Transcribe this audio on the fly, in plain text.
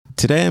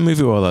Today on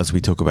Movie Wallahs, we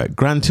talk about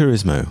Gran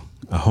Turismo,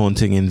 A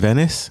Haunting in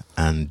Venice,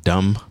 and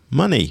Dumb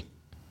Money.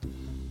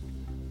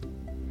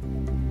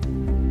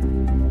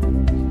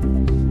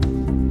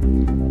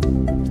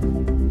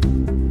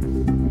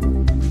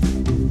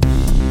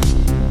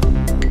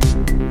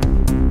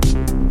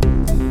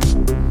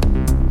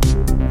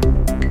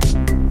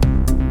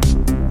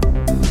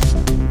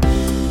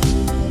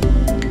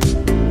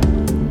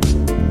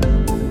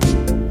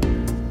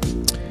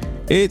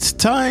 It's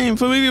time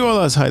for Movie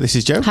Wallahs. Hi, this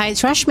is Joe. Hi,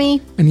 it's Rashmi.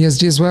 And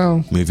Yazdi as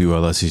well. Movie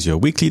Wallahs is your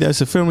weekly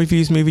dose of film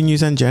reviews, movie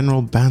news, and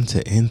general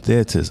banter in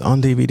theatres,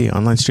 on DVD,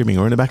 online streaming,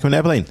 or in the back of an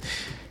airplane.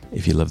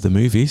 If you love the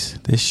movies,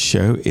 this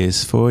show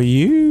is for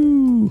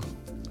you.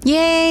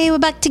 Yay, we're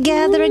back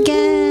together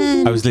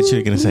again. I was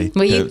literally going to say,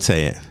 don't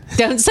say it.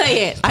 Don't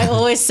say it. I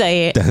always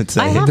say it. Don't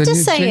say I it. have Then to you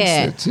say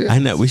jinx it. yeah. I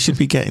know, we should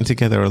be getting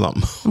together a lot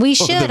more. We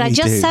should. than I we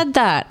just do. said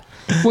that.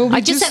 Well,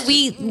 I just said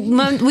we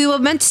were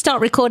meant to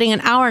start recording an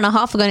hour and a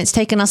half ago, and it's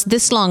taken us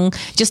this long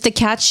just to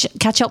catch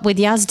up with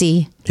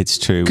Yazdi. It's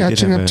true. We did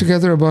catching have up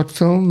together about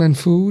film and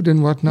food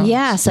and whatnot.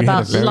 Yes, We had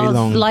about a very love,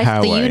 long life,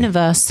 the powwow.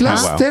 universe.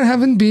 Plus, Wow. there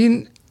haven't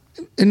been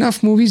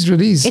enough movies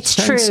released. It's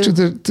thanks true.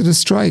 to the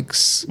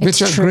strikes,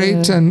 which It's are true.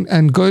 great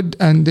and good,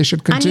 and they should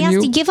And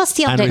continue. Yazdi, give us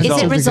the And update. Is it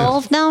resolved.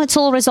 resolved now? It's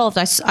all resolved.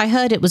 I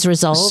heard it was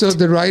resolved. So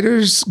the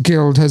Writers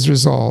Guild has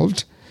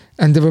resolved,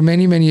 and there were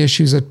many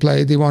issues at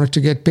play. They wanted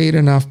to get paid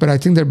enough, but I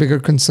think their bigger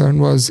concern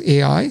was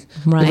AI.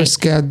 They were Right.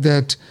 scared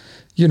that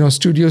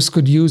studios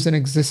could use an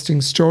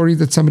existing story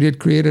that somebody had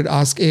created,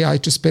 ask AI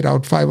to spit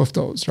out 5 of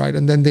those, right?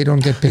 And then they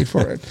don't get paid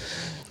for it.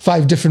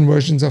 5 different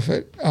versions of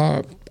it.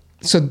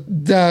 So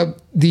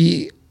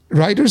the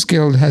Writers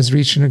Guild has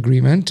reached an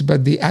agreement,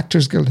 but the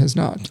Actors Guild has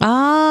not.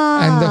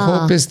 And the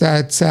hope is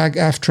that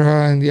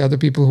SAG-AFTRA and the other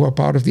people who are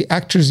part of the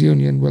Actors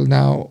Union will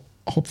now,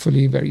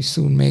 hopefully very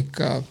soon, make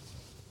a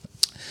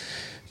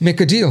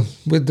deal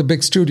with the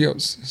big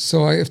studios.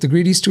 So if the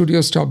greedy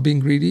studios stop being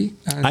greedy,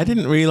 and I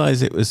didn't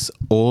realize it was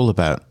all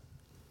about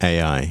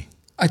AI.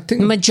 I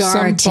think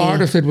Majority. some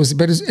part of it was,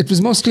 but it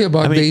was mostly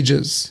about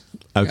wages.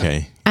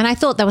 Okay. And I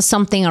thought there was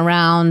something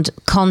around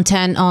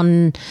content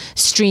on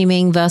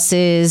streaming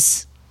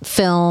versus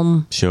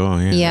film.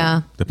 Sure, yeah.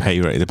 Yeah. The pay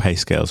rate, the pay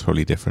scale is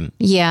probably different.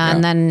 Yeah,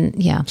 and then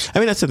I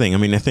mean, that's the thing. I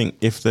mean, I think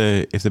if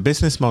the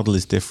business model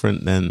is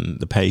different, then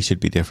the pay should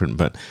be different.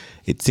 But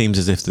it seems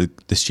as if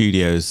the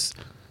studios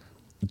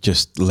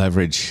just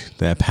leverage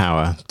their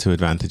power to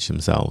advantage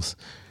themselves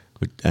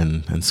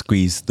and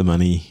squeeze the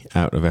money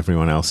out of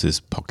everyone else's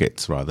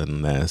pockets rather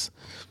than theirs.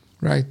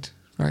 Right.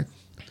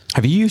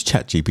 Have you used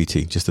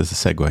ChatGPT, just as a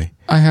segue?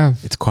 I have.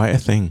 It's quite a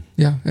thing.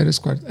 Yeah, it is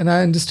quite. And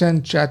I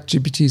understand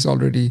ChatGPT is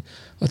already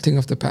a thing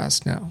of the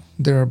past now.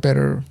 There are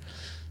better,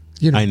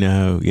 I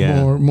know,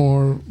 yeah.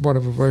 more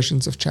whatever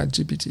versions of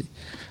ChatGPT.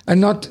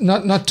 And not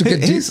to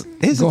get Here's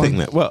the go thing on.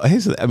 that, well,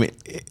 I mean,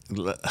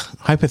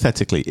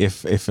 hypothetically,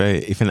 if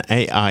an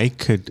AI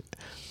could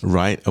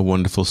write a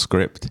wonderful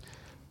script,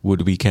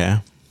 would we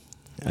care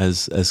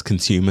as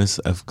consumers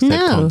of said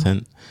No.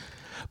 content?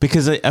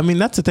 Because I mean,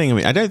 that's the thing. I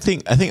mean, I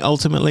think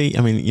ultimately,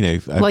 I mean,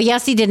 well,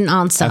 Yazdi didn't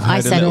answer. I heard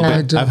a said little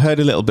no. bit- I've heard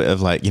a little bit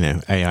of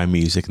AI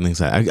music and things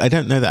like that. I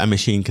don't know that a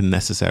machine can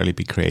necessarily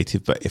be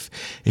creative, but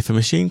if a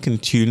machine can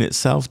tune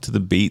itself to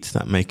the beats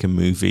that make a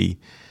movie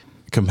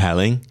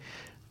compelling,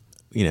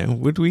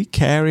 would we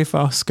care if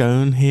our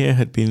scone here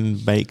had been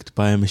baked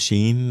by a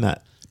machine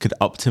that could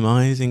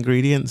optimize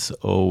ingredients,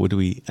 or would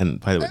we? And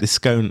by the way, this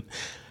scone,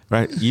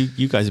 right?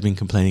 You guys have been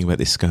complaining about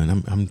this scone.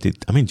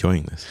 I'm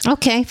enjoying this.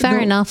 Okay, fair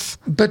No, enough.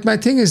 But my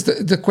thing is,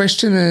 the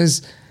question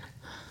is,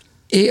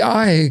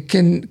 AI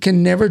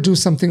can never do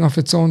something of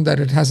its own that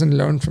it hasn't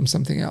learned from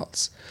something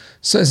else.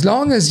 So as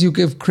long as you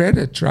give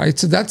credit, right?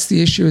 So that's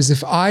the issue, is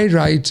if I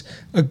write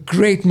a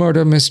great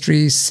murder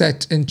mystery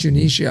set in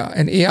Tunisia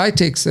and AI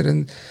takes it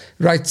and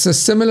writes a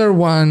similar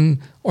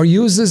one or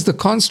uses the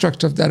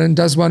construct of that and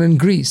does one in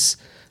Greece,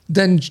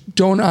 then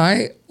don't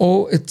I?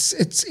 Oh, it's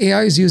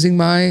AI is using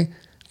my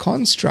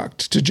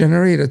construct to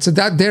generate it. So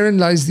that therein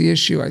lies the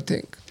issue, I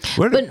think.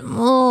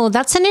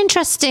 That's an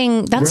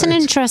interesting. That's an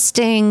Right.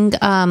 interesting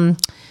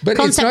But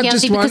concept, it's not Yazdi,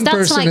 just because one that's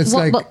person. like, It's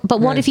like,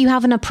 but what right. if you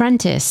have an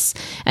apprentice,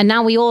 and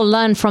now we all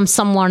learn from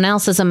someone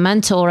else as a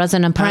mentor, as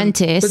an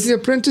apprentice? But the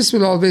apprentice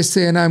will always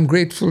say, and I'm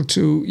grateful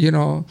to,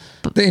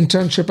 the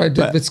internship I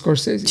did with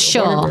Scorsese.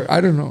 Sure. Or whatever.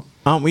 I don't know.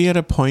 Aren't we at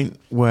a point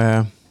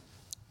where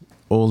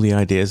all the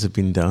ideas have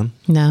been done?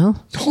 No.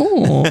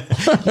 Oh,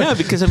 No,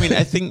 because I mean,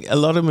 I think a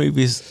lot of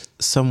movies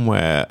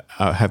somewhere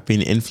have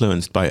been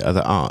influenced by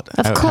other art.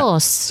 Of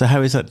course. So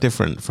how is that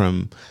different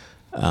from?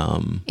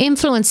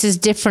 Influence is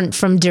different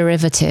from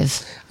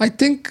derivative. I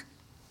think,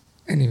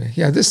 anyway,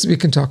 yeah, we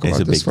can talk It's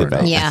about a this big for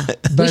debate. Yeah.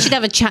 We But- should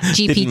have a chat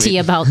Didn't GPT mean-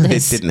 about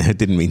this. I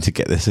didn't mean to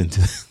get this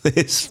into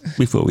this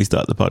before we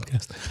start the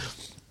podcast.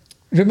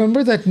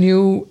 Remember that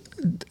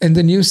in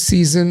the new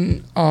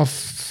season of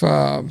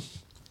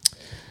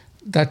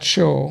that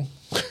show,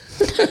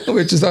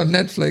 which is on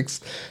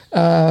Netflix,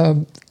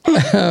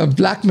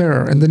 Black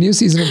Mirror. In the new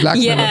season of Black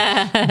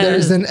Mirror, there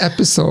is an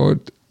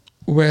episode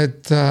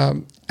with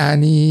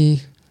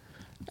Annie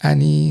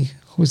Annie,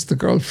 who's the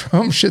girl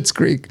from Schitt's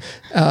Creek.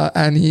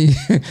 Annie.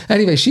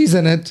 Anyway, she's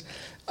in it.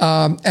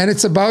 And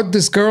it's about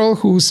this girl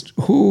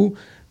who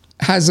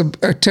has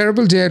a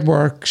terrible day at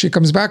work. She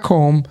comes back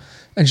home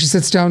and she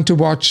sits down to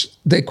watch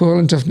the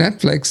equivalent of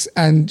Netflix,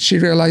 and she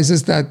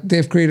realizes that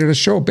they've created a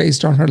show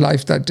based on her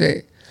life that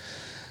day.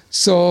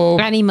 So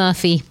Annie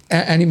Murphy.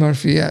 Annie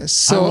Murphy, yes.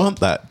 So I want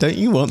that. Don't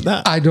you want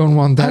that? I don't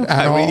want that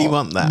at all. I really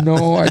want that.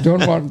 No, I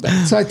don't want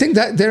that. So I think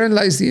that therein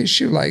lies the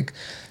issue. Like,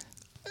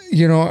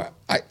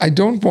 I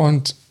don't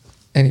want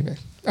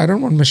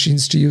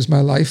machines to use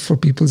my life for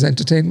people's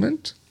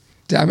entertainment.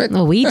 Damn it.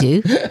 Well, we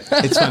do.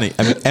 It's funny.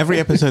 I mean, every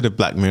episode of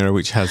Black Mirror,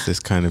 which has this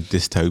kind of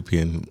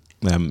dystopian,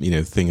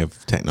 thing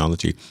of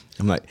technology,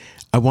 I'm like,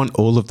 I want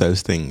all of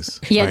those things.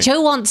 Yeah, right?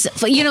 Joe wants,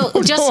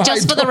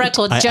 just for the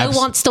record, Joe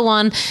wants the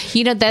one,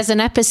 there's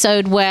an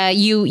episode where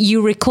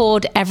you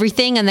record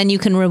everything and then you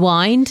can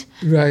rewind.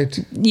 Right.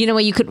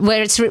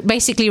 Where it's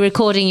basically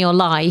recording your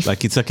life.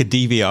 Like it's like a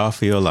DVR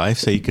for your life,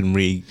 so you can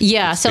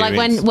Yeah, so like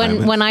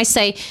when I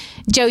say,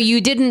 Joe, you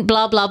didn't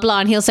blah, blah,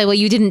 blah, and he'll say, well,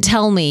 you didn't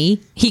tell me.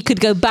 He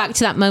could go back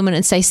to that moment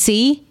and say,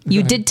 see,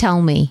 you did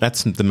tell me.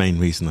 That's the main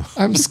reason.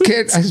 I'm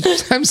scared.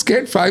 I'm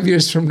scared 5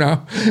 years from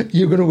now,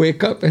 you're going to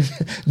wake up and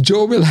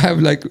Joe will have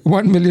like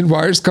 1 million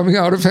wires coming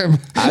out of him.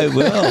 I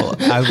will.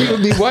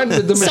 It'll be one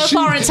with the machine. So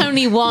far, it's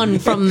only one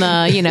from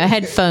the,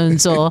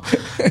 headphones or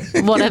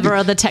whatever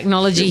other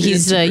technology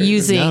he's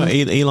using. No,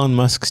 Elon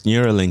Musk's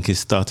Neuralink is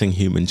starting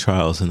human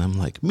trials, and I'm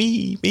like,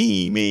 me.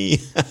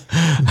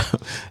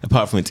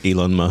 Apart from it's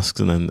Elon Musk,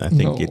 and then I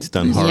think it's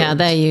done horrible. Yeah,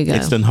 there you go.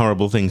 It's done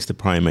horrible things to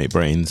primate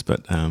brains,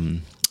 but I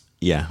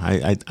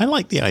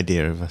like the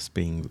idea of us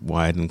being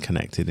wired and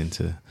connected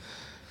into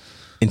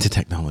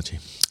technology.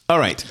 All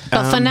right.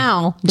 But for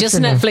now, just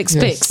Netflix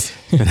picks.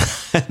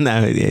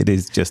 No, it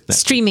is just Netflix.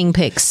 Streaming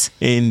picks.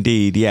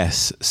 Indeed,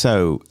 yes.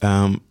 So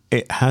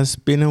it has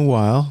been a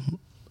while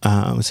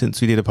since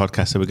we did a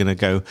podcast, so we're going to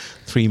go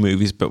 3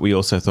 movies, but we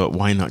also thought,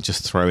 why not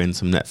just throw in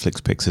some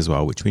Netflix picks as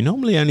well, which we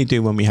normally only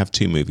do when we have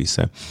 2 movies.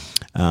 So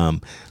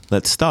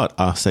let's start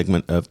our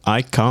segment of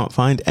I Can't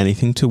Find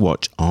Anything to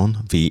Watch on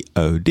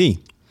VOD.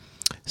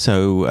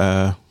 So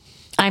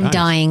I'm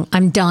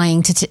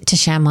dying to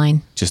share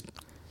mine. Just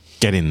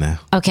get in there.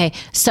 Okay,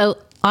 so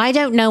I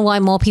don't know why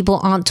more people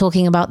aren't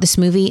talking about this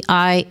movie.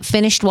 I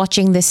finished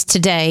watching this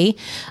today.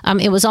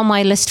 It was on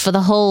my list for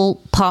the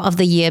whole part of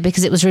the year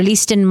because it was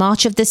released in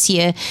March of this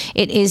year.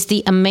 It is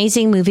the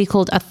amazing movie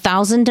called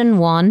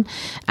 1001.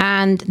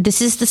 And this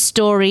is the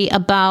story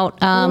about...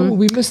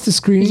 we missed the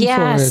screening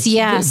for it.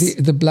 Yes.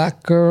 The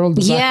black girl,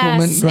 the black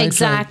woman. Yes,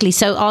 exactly. Right.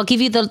 So I'll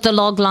give you the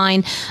log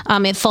line.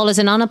 It follows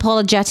an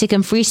unapologetic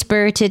and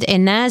free-spirited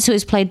Inez, who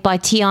is played by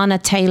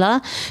Tiana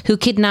Taylor, who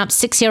kidnapped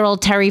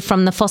 6-year-old Terry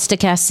from the foster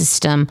care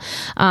system.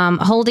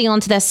 Holding on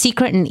to their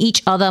secret and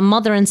each other,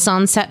 mother and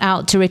son set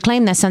out to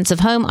reclaim their sense of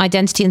home,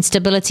 identity, and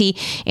stability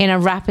in a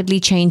rapidly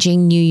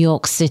changing New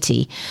York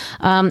City.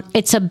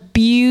 It's a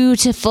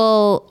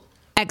beautiful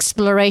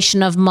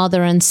exploration of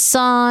mother and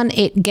son.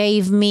 It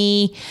gave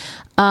me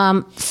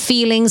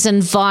feelings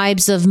and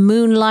vibes of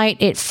Moonlight.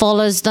 It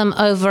follows them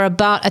over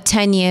about a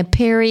 10-year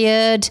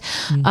period.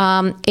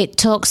 It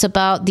talks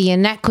about the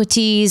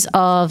inequities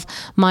of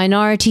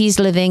minorities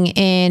living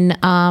in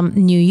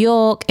New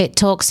York. It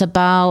talks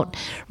about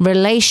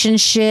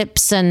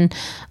relationships, and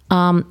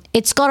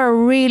it's got a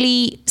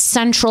really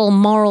central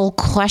moral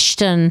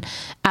question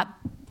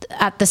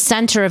at the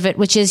center of it,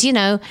 which is,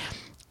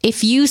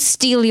 if you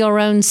steal your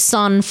own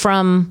son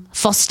from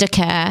foster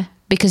care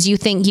because you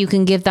think you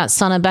can give that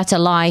son a better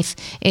life,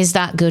 is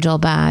that good or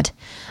bad?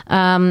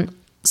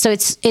 So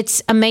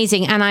it's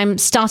amazing. And I'm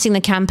starting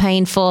the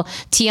campaign for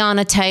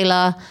Tiana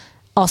Taylor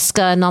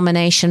Oscar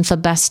nomination for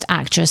Best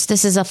Actress.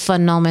 This is a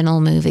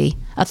phenomenal movie.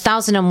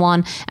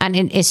 1001, and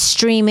it is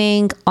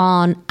streaming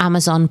on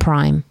Amazon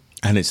Prime.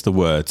 And it's the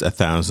words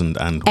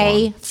 1001.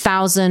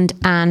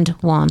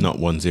 1001. Not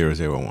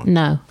 1001.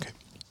 No. Okay.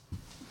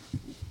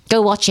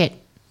 Go watch it.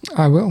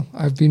 I will.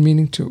 I've been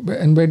meaning to.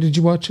 And where did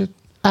you watch it?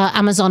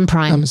 Amazon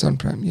Prime. Amazon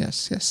Prime,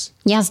 yes.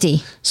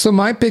 Yazdi. So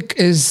my pick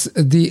is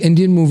the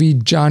Indian movie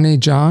Jaane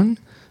Jaan,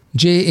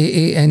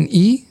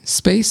 Jaane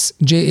space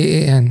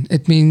Jaan.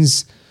 It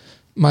means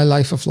my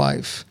life of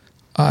life.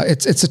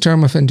 It's a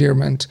term of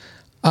endearment.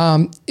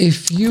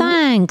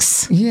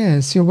 Thanks.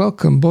 Yes, you're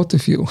welcome, both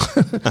of you.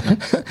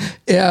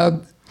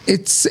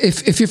 It's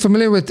if you're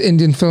familiar with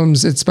Indian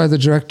films, it's by the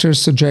director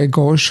Sujay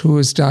Ghosh, who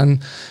has done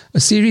a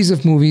series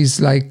of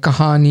movies like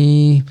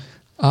Kahani,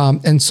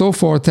 and so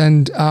forth.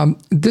 And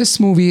this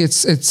movie,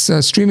 it's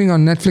streaming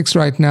on Netflix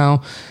right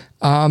now.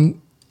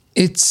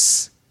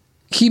 This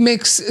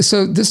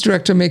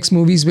director makes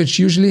movies which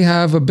usually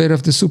have a bit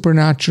of the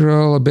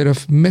supernatural, a bit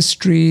of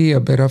mystery, a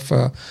bit of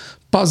a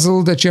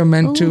puzzle that you're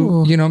meant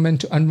to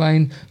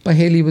unwind.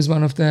 Paheli was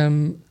one of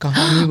them.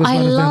 Kahani was one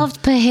of them. I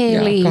loved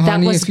Paheli. Yeah, Kahani, that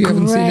was if you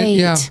haven't seen it.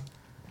 Yeah.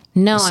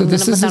 No, so I'm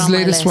this is his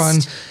latest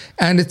one,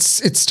 and it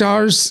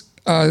stars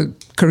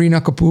Kareena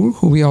Kapoor,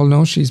 who we all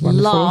know, she's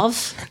wonderful.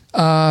 Love.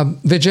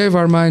 Vijay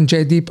Varma and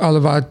Jaideep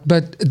Alavat.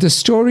 But the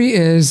story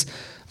is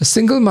a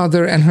single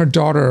mother and her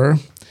daughter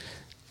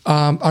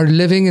are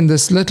living in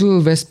this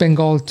little West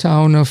Bengal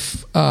town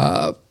of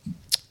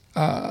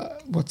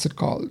what's it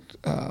called?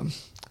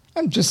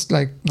 I'm just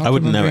like not I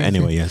wouldn't know it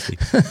remembering anyway.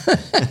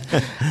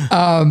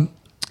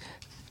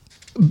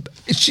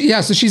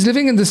 So she's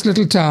living in this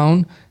little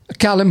town,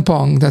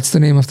 Kalimpong. That's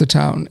the name of the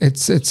town.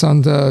 It's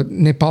on the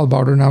Nepal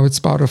border now. It's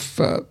part of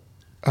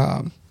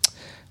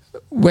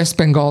West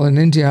Bengal in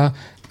India,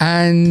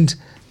 and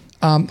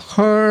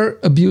her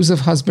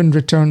abusive husband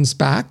returns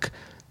back,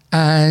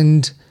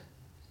 and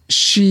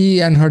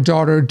she and her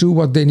daughter do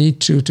what they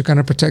need to kind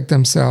of protect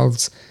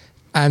themselves,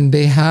 and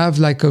they have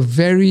like a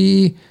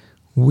very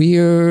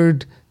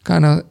weird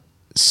kind of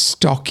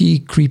stocky,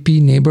 creepy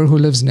neighbor who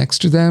lives next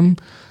to them,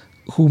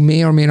 who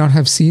may or may not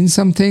have seen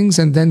some things.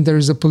 And then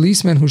there's a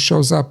policeman who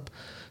shows up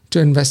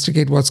to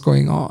investigate what's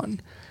going on.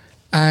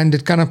 And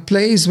it kind of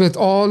plays with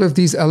all of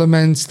these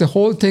elements. The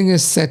whole thing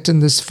is set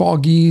in this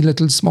foggy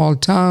little small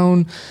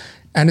town.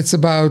 And it's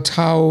about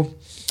how,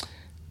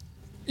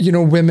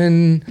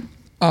 women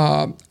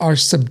are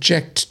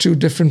subject to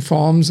different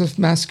forms of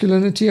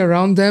masculinity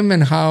around them,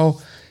 and how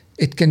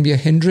it can be a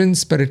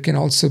hindrance, but it can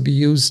also be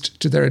used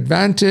to their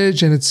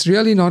advantage. And it's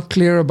really not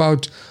clear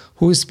about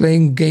who is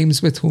playing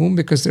games with whom,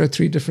 because there are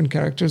three different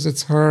characters.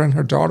 It's her and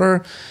her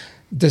daughter,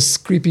 this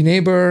creepy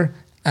neighbor,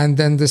 and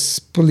then this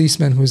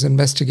policeman who's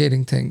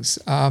investigating things.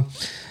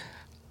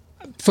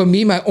 For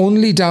me, my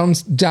only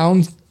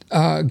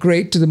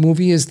downgrade to the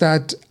movie is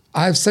that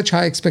I have such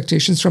high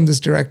expectations from this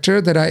director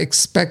that I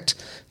expect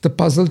the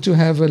puzzle to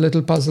have a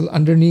little puzzle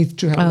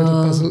underneath,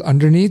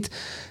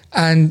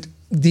 and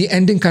the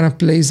ending kind of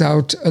plays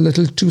out a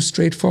little too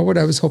straightforward.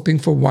 I was hoping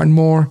for one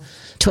more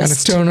twist, kind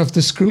of turn of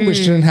the screw, which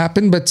didn't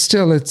happen, but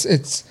still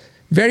it's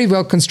very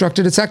well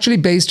constructed. It's actually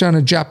based on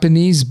a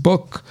Japanese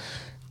book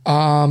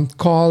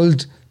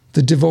called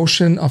The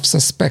Devotion of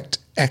Suspect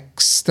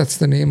X. That's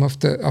the name of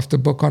the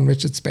book on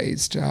which it's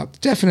based.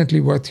 Definitely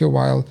worth your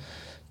while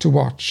to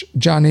watch.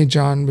 Jane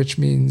Jan, which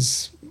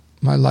means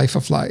my life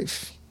of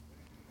life.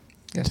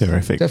 Yes,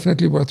 terrific.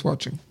 Definitely worth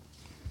watching.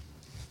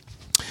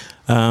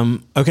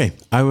 Okay,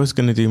 I was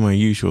going to do my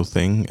usual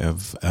thing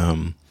of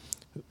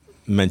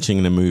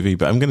mentioning a movie,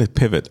 but I'm going to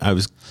pivot. I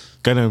was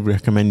going to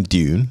recommend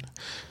Dune.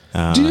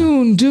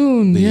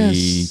 Dune, the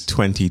yes.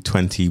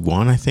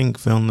 2021, I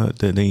think,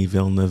 Denis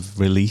Villeneuve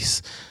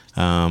release.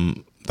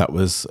 That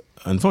was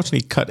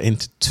unfortunately cut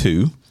into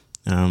two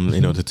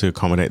in order to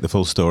accommodate the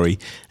full story.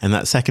 And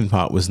that second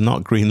part was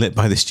not greenlit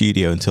by the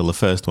studio until the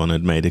first one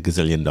had made $1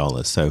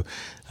 gazillion. So,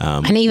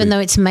 and even though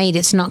it's made,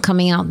 it's not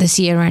coming out this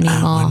year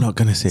anymore. we're not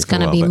going to see it. It's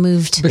going to be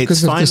moved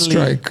because of the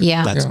strike.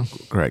 Yeah, that's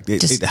correct.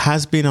 It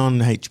has been on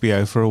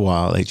HBO for a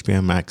while,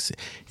 HBO Max.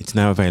 It's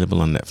now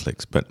available on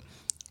Netflix, but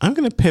I'm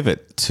going to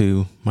pivot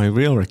to my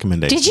real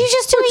recommendation. Did you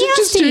just do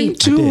it, Steve?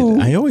 Two?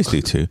 I always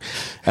do two.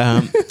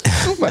 Oh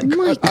my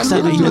God.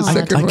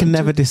 I can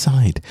never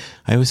decide.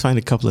 I always find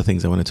a couple of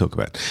things I want to talk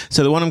about.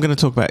 So the one I'm going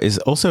to talk about is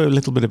also a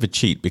little bit of a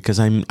cheat, because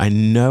I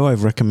know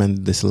I've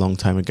recommended this a long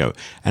time ago,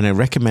 and I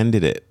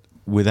recommended it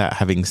without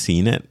having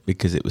seen it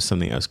because it was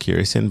something I was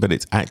curious in, but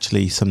it's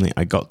actually something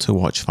I got to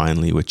watch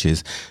finally, which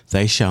is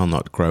They Shall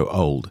Not Grow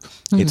Old.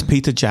 It's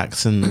Peter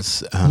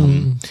Jackson's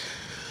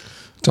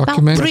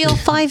documentary. About 3 or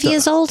 5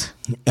 years old?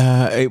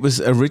 It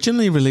was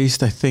originally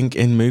released, I think,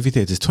 in movie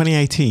theaters,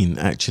 2018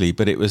 actually,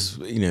 but it was,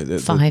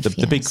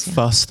 the big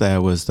fuss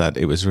there was that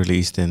it was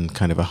released in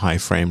kind of a high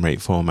frame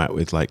rate format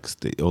with like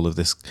all of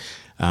this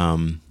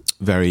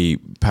very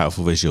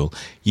powerful visual.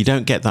 You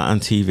don't get that on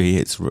TV.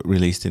 It's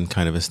released in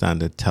kind of a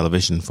standard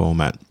television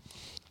format.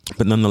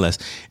 But nonetheless,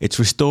 it's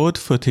restored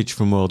footage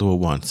from World War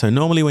I. So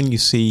normally when you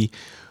see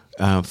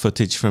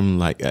footage from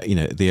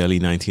the early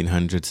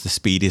 1900s, the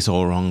speed is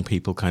all wrong.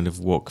 People kind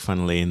of walk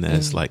funnily, and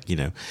there's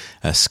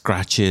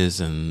scratches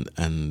and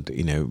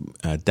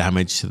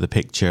damage to the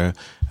picture.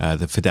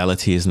 The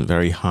fidelity isn't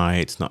very high.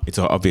 It's not. It's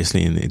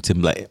obviously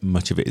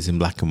much of it is in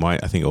black and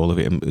white. I think all of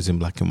it is in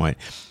black and white.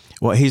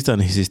 What he's done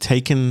is he's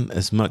taken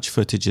as much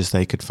footage as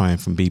they could find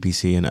from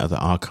BBC and other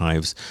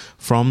archives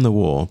from the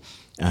war,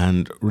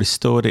 and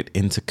restored it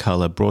into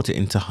color, brought it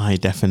into high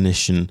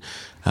definition,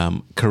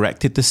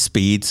 corrected the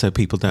speed so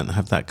people don't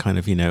have that kind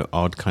of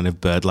odd kind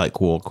of bird-like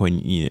walk when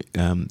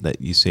that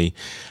you see,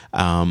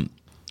 and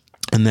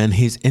then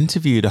he's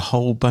interviewed a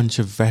whole bunch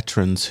of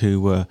veterans who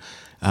were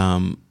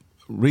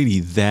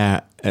really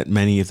there at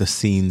many of the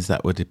scenes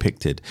that were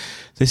depicted.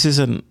 This is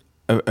a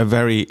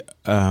very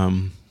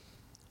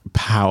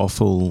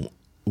powerful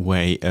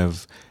way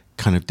of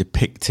kind of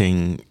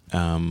depicting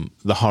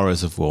the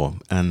horrors of war.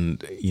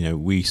 And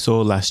we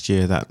saw last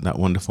year that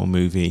wonderful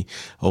movie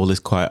All Is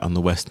Quiet on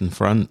the Western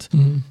Front.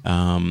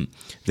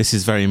 This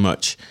is very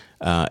much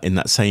in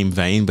that same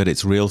vein, but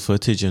it's real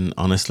footage, and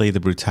honestly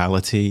the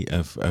brutality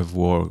of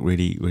war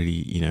really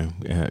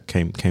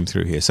came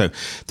through here. So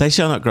They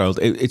Shall Not Grow Old.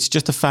 It's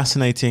just a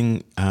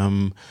fascinating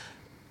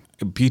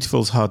beautiful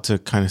is hard to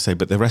kind of say,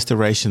 but the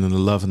restoration and the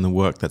love and the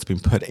work that's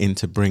been put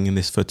into bringing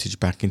this footage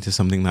back into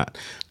something that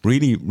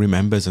really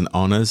remembers and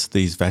honors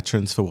these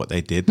veterans for what they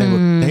did.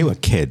 They were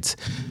kids.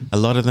 A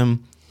lot of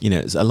them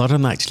a lot of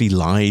them actually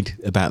lied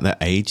about their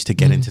age to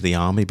get into the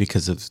army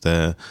because of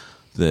the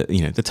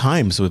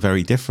times were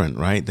very different,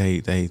 right?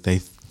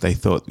 They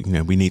thought,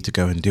 we need to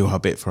go and do our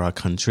bit for our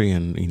country,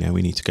 and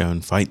we need to go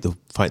and fight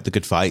the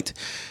good fight.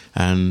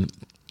 And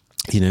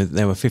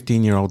there were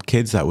 15-year-old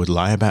kids that would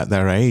lie about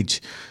their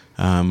age,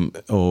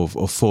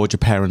 or forge a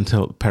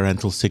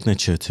parental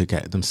signature to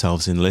get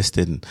themselves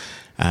enlisted,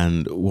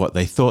 and what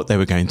they thought they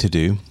were going to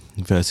do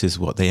versus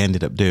what they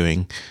ended up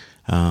doing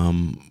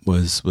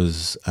was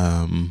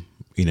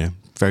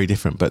very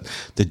different. But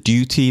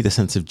the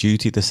sense of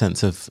duty, the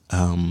sense of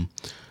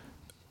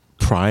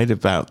pride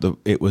about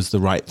it was the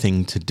right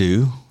thing to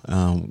do,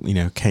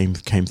 came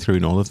through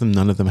in all of them.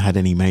 None of them had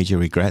any major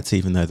regrets,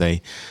 even though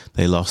they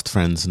lost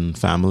friends and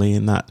family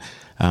in that.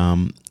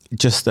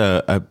 It's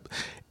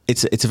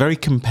a very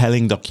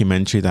compelling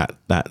documentary that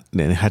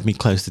had me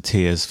close to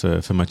tears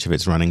for much of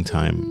its running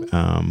time.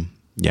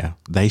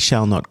 They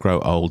Shall Not Grow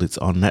Old. It's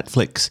on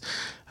Netflix,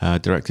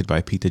 directed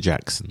by Peter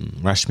Jackson.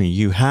 Rashmi,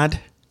 you had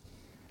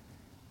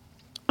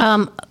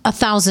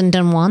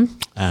 1001.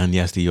 And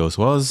Yazdi, yours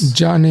was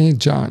Johnny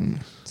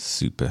John.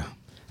 Super.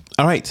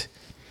 All right.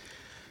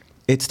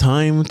 It's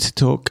time to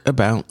talk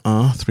about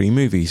our 3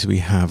 movies. We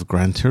have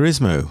Gran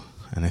Turismo,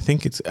 and I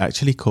think it's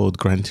actually called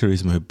Gran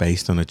Turismo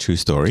based on a true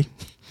story.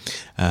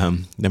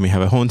 Then we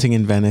have A Haunting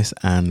in Venice,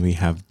 and we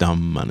have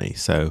Dumb Money.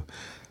 So,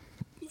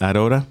 that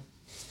order?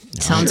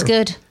 Sounds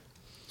good.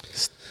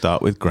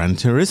 Start with Gran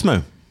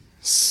Turismo.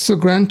 So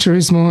Gran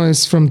Turismo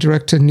is from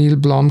director Neil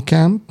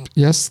Blomkamp.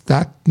 Yes,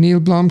 that Neil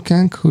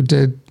Blomkamp who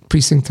did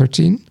Precinct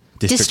 13.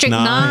 District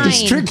 9.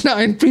 District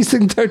 9,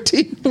 Precinct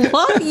 13.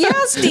 What?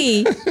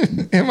 Yazdi.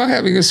 Am I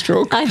having a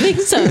stroke? I think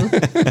so.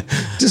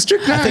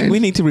 District 9. I think we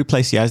need to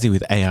replace Yazdi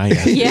with AI.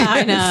 Yeah,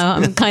 I know.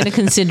 I'm kind of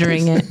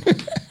considering it.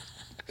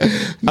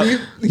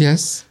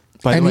 Yes.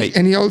 By the way,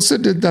 and he also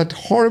did that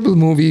horrible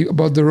movie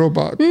about the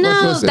robot.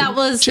 No, that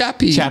was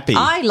Chappie.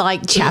 I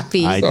like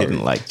Chappie. I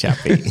didn't like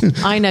Chappie.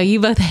 I know, you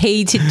both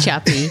hated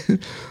Chappie.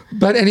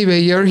 But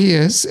anyway, here he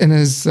is in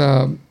his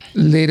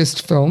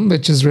latest film,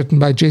 which is written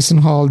by Jason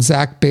Hall,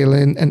 Zach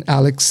Palin, and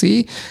Alex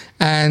C.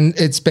 And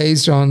it's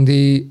based on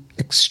the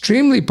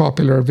extremely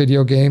popular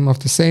video game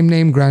of the same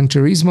name, Gran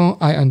Turismo,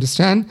 I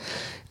understand.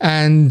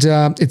 And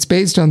it's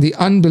based on the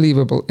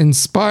unbelievable,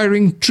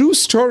 inspiring, true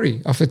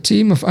story of a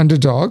team of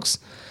underdogs,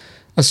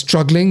 a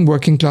struggling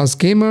working-class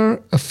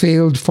gamer, a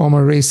failed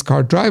former race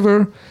car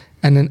driver,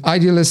 and an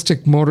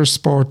idealistic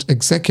motorsport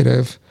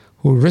executive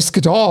who risk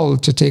it all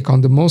to take on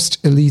the most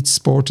elite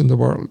sport in the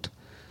world.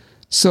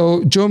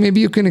 So, Joe, maybe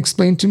you can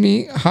explain to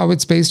me how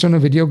it's based on a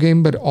video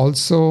game, but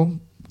also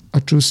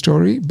a true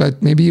story,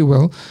 but maybe you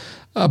will.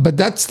 But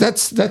that's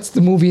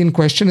the movie in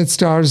question. It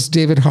stars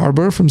David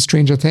Harbour from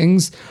Stranger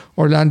Things,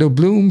 Orlando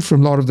Bloom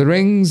from Lord of the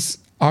Rings,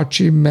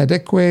 Archie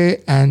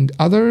Madekwe, and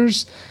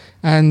others.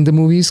 And the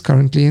movie is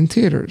currently in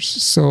theaters.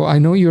 So I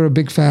know you're a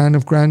big fan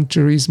of Gran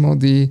Turismo,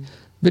 the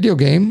video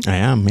game. I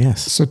am,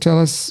 yes. So tell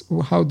us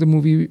how the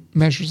movie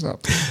measures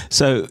up.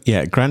 So,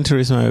 yeah, Gran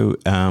Turismo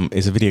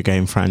is a video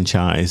game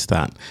franchise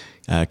that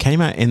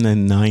came out in the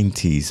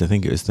 90s. I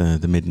think it was the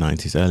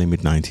mid-90s, early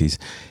mid-90s,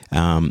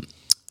 on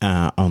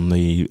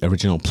the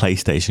original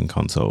PlayStation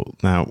console.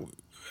 Now,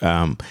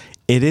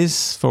 it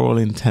is, for all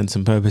intents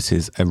and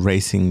purposes, a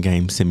racing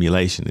game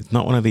simulation. It's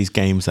not one of these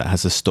games that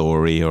has a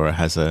story or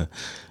has a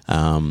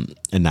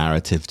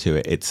narrative to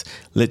it. It's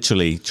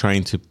literally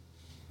trying to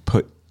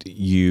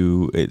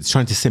it's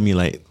trying to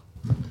simulate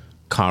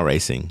car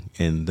racing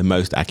in the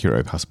most accurate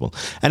way possible.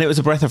 And it was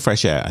a breath of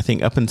fresh air. I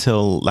think up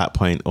until that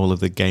point, all of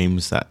the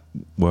games that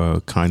were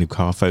kind of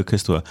car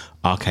focused were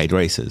arcade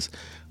races,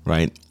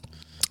 right?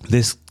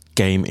 This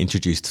game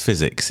introduced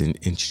physics,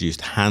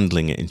 introduced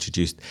handling, it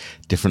introduced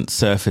different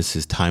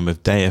surfaces, time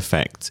of day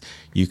effects.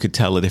 You could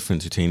tell the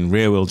difference between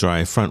rear wheel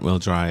drive, front wheel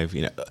drive,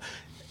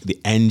 the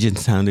engine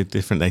sounded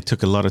different. They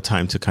took a lot of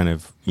time to kind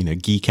of,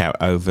 geek out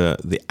over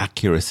the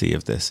accuracy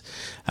of this.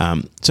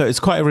 So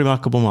it's quite a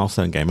remarkable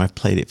milestone game. I've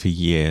played it for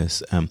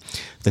years.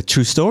 The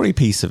true story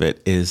piece of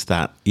it is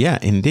that, yeah,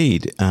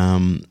 indeed,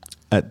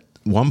 at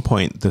one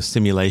point the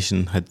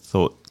simulation had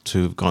thought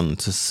to have gone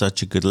to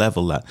such a good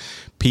level that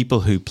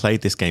people who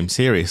played this game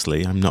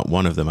seriously, I'm not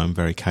one of them, I'm a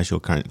very casual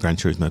Gran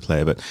Turismo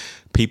player, but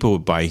people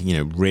would buy,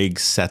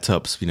 rigs,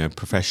 setups,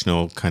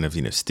 professional kind of,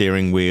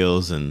 steering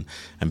wheels and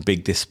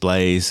big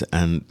displays,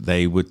 and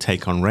they would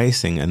take on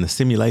racing. And the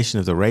simulation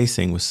of the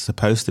racing was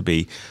supposed to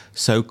be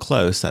so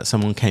close that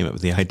someone came up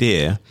with the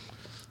idea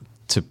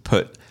to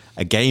put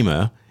a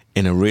gamer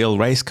in a real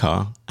race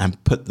car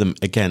and put them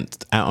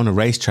out on a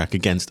racetrack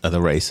against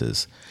other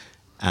racers.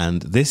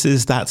 And this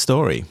is that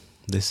story.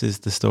 This is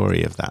the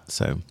story of that.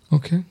 So,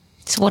 okay.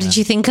 So what did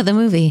you think of the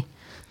movie?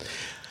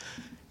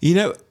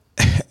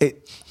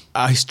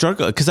 I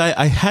struggle because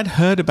I had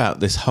heard about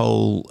this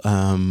whole.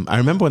 I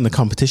remember when the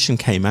competition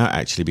came out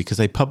actually, because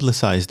they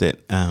publicized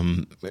it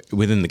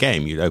within the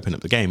game. You'd open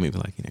up the game, it'd be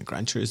like,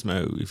 Gran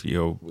Turismo. If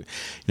you're,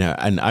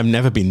 and I've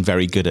never been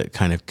very good at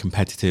kind of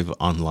competitive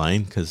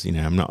online because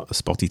I'm not a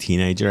spotty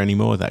teenager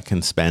anymore that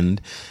can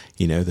spend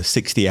the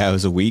 60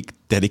 hours a week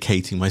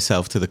dedicating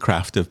myself to the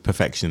craft of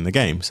perfection in the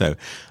game. So.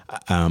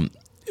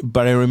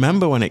 But I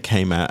remember when it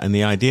came out, and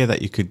the idea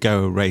that you could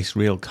go race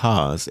real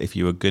cars if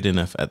you were good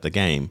enough at the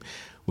game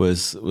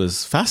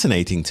was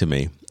fascinating to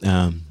me.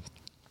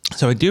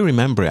 So I do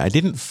remember it. I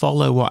didn't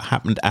follow what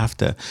happened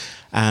after,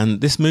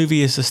 and this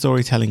movie is the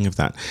storytelling of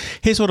that.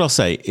 Here's what I'll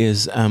say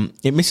is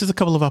it misses a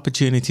couple of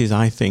opportunities,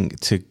 I think,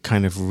 to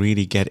kind of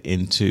really get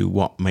into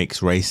what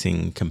makes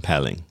racing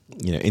compelling.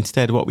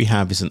 Instead what we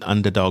have is an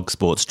underdog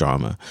sports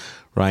drama,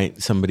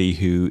 right? Somebody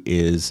who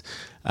is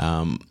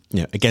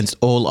against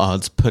all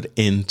odds put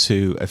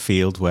into a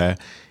field where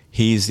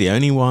he's the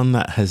only one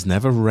that has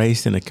never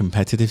raced in a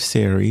competitive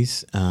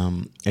series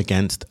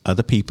against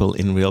other people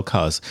in real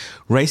cars.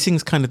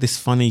 Racing's kind of this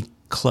funny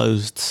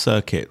closed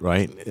circuit,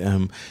 right?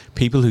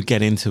 People who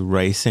get into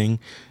racing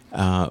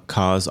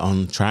cars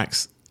on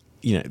tracks,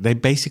 they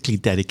basically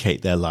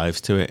dedicate their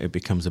lives to it. It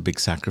becomes a big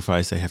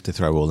sacrifice. They have to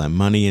throw all their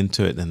money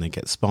into it. Then they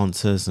get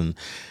sponsors, and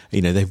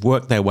they've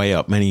worked their way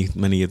up.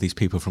 Many of these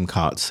people from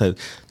karts. So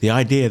the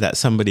idea that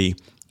somebody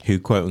who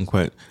quote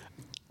unquote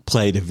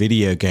played a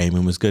video game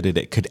and was good at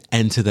it could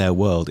enter their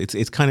world.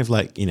 It's kind of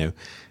like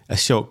a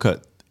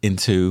shortcut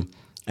into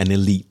an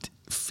elite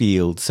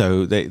field.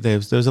 So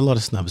there's a lot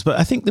of snubs, but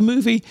I think the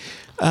movie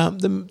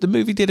the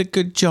movie did a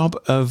good job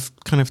of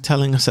kind of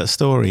telling us that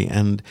story,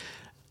 and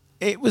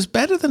it was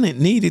better than it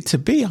needed to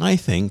be, I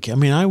think. I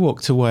mean, I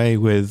walked away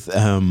with,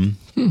 again,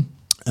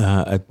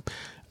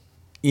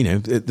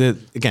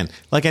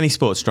 like any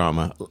sports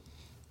drama,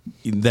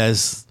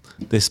 there's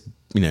this,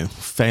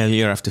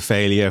 failure after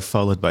failure,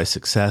 followed by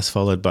success,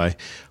 followed by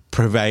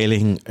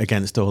prevailing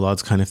against all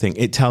odds kind of thing.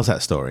 It tells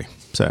that story.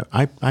 So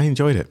I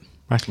enjoyed it.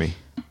 Right, me.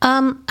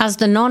 As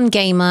the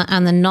non-gamer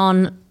and the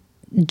not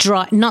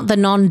the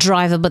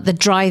non-driver, but the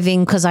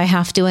driving because I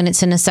have to and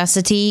it's a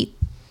necessity,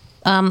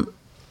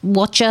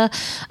 watcher,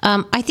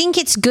 I think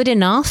it's good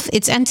enough.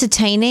 It's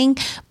entertaining,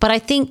 but I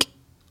think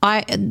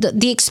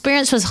the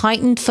experience was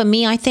heightened for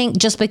me. I think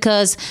just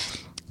because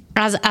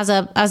as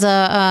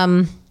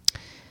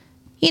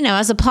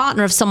a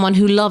partner of someone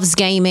who loves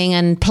gaming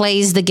and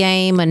plays the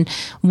game and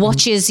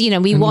watches,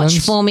 we watch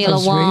Formula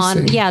One.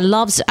 Racing.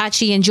 Yeah,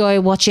 actually enjoy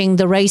watching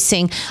the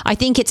racing. I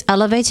think it's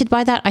elevated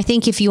by that. I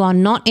think if you are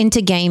not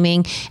into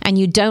gaming and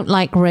you don't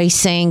like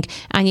racing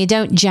and you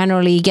don't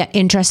generally get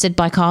interested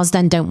by cars,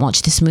 then don't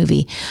watch this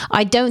movie.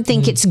 I don't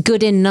think it's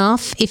good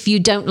enough if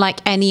you don't like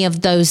any of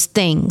those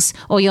things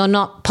or you're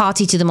not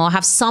party to them or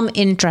have some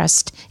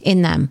interest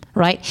in them,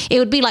 right? It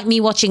would be like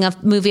me watching a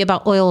movie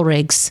about oil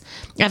rigs.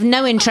 I have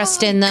no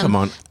interest in them. Come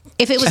on.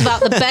 If it was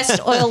about the best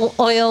oil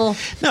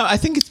no, I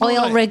think it's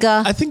oil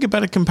rigger. I think a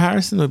better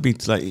comparison would be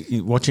to like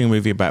watching a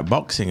movie about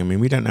boxing. I mean,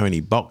 we don't know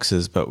any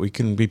boxers, but we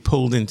can be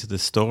pulled into the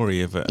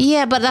story of it.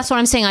 Yeah, but that's what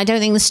I'm saying. I don't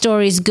think the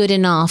story is good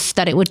enough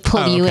that it would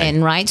pull you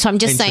in, right? So I'm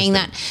just saying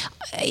that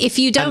if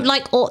you don't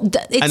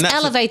it's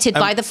elevated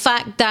by the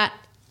fact that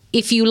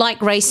if you like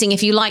racing,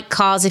 if you like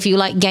cars, if you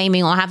like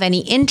gaming or have any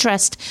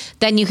interest,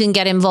 then you can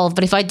get involved.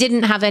 But if I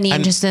didn't have any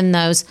interest in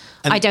those,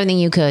 I don't think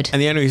you could.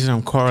 And the only reason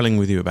I'm quarreling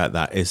with you about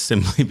that is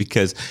simply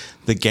because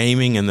the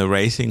gaming and the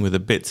racing were the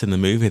bits in the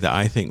movie that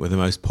I think were the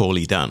most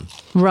poorly done.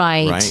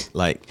 Right.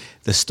 Like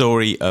the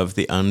story of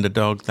the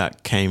underdog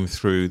that came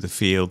through the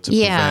field to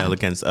prevail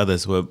against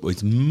others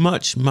was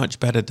much, much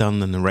better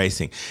done than the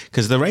racing.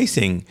 Because the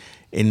racing,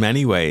 in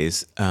many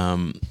ways...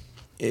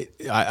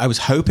 I was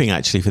hoping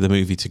actually for the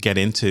movie to get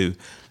into,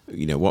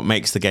 what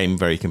makes the game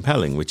very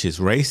compelling, which is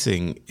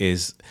racing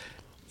is,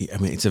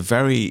 it's a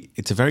very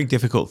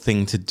difficult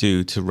thing to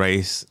do, to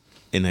race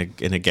in a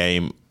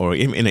game or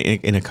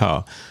in a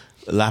car,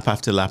 lap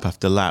after lap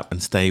after lap,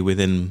 and stay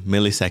within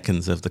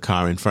milliseconds of the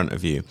car in front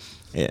of you.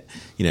 I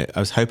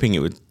was hoping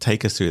it would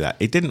take us through that.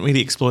 It didn't really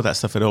explore that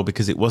stuff at all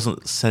because it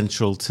wasn't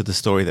central to the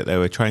story that they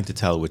were trying to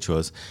tell, which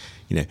was,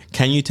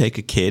 can you take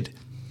a kid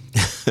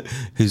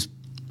who's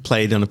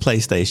played on a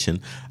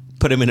PlayStation,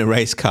 put them in a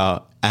race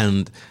car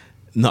and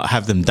not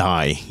have them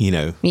die,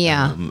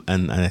 Yeah.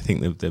 And I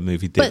think the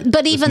movie did.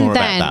 But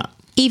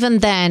even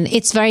then,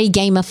 it's very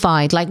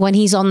gamified. Like when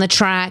he's on the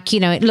track,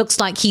 it looks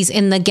like he's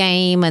in the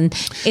game, and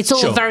it's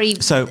all very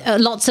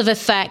lots of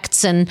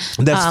effects and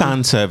there's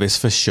fan service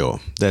for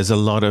sure. There's a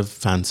lot of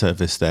fan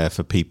service there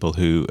for people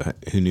who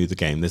knew the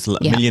game. There's a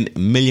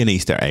million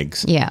Easter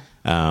eggs. Yeah.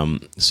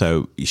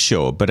 So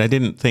sure, but I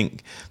didn't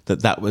think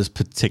that was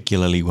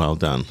particularly well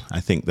done. I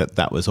think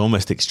that was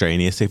almost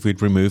extraneous. If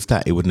we'd removed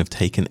that, it wouldn't have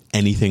taken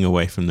anything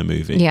away from the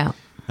movie. Yeah.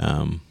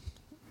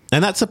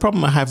 And that's the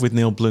problem I have with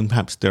Neil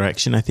Blomkamp's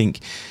direction. I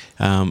think,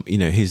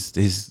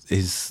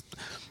 his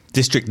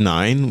District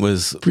 9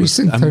 was...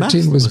 Precinct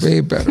 13 was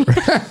way better.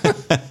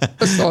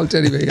 Assault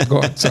anyway.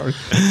 Go on, sorry.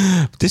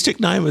 District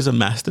 9 was a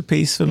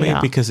masterpiece for me Yeah.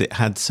 because it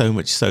had so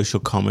much social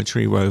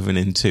commentary woven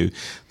into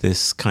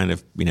this kind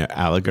of,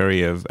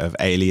 allegory of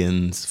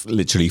aliens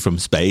literally from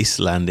space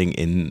landing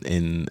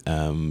in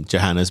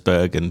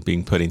Johannesburg and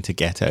being put into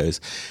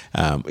ghettos.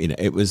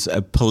 It was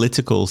a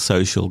political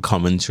social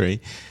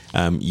commentary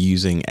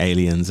using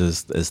aliens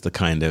as the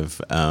kind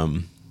of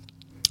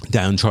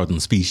downtrodden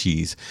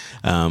species.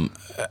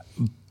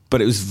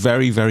 But it was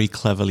very, very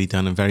cleverly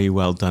done and very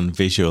well done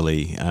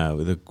visually,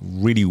 with a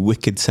really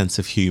wicked sense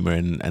of humor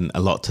and a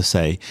lot to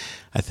say.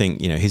 I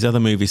think, his other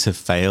movies have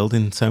failed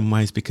in some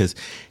ways because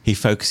he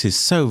focuses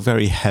so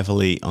very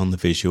heavily on the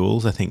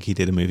visuals. I think he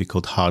did a movie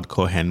called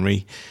Hardcore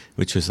Henry,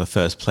 which was a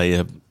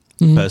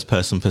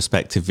first-person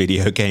perspective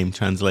video game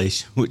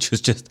translation, which was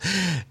just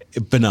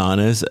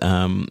bananas.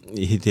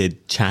 He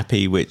did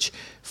Chappie, which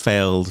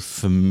failed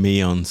for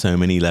me on so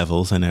many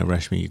levels. I know,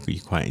 Rashmi,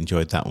 you quite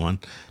enjoyed that one.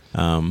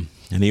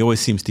 And he always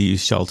seems to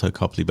use Sholto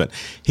Copley, but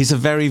he's a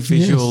very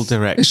visual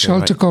director. Is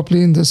Sholto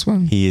Copley in this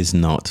one? He is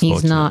not,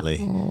 fortunately.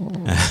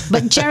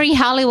 But Jerry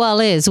Halliwell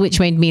is, which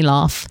made me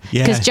laugh.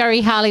 Because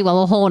Jerry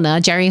Halliwell,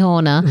 Jerry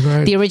Horner,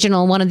 right.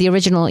 One of the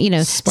original,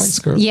 Spice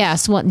Girls.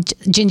 Yes,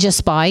 Ginger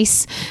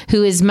Spice,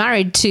 who is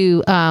married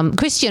to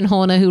Christian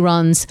Horner, who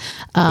runs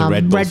the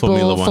Red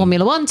Bull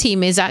Formula One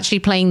team, is actually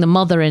playing the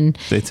mother in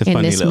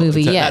this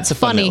movie. It's a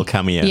fun little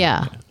cameo.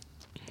 Yeah.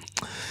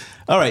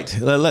 All right,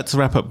 let's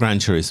wrap up Gran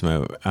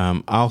Turismo.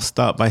 I'll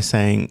start by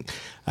saying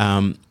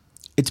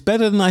it's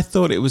better than I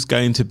thought it was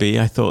going to be.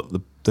 I thought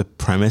the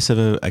premise of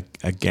a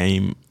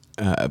game,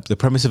 the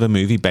premise of a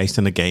movie based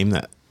on a game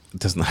that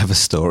doesn't have a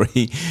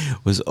story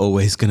was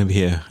always going to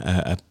be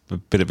a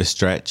bit of a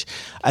stretch.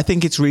 I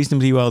think it's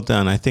reasonably well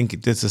done. I think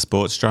it does the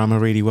sports drama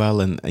really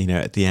well. And,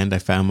 at the end, I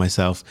found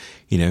myself,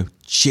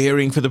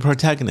 cheering for the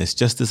protagonist,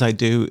 just as I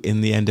do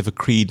in the end of a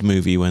Creed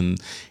movie when,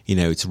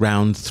 it's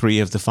round 3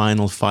 of the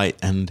final fight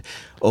and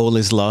all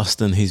is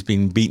lost and he's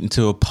been beaten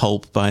to a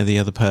pulp by the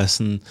other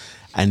person.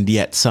 And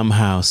yet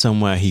somehow,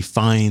 somewhere, he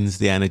finds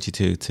the energy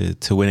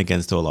to win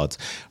against all odds.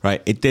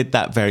 Right? It did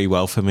that very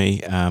well for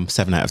me.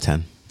 7 out of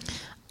 10.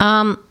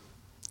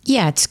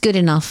 Yeah, it's good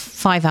enough.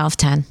 5 out of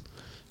 10.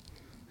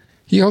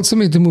 He also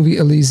made the movie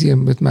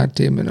Elysium with Matt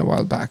Damon a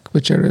while back,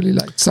 which I really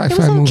liked.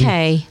 Sci-fi movie.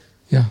 Okay.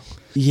 Yeah.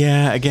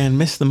 Yeah, again,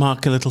 missed the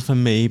mark a little for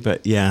me,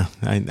 but yeah,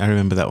 I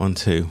remember that one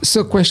too.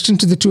 So, question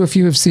to the two of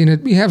you who have seen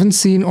it. We haven't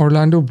seen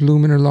Orlando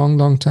Bloom in a long,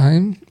 long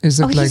time. Is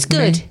it he's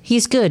good. Me?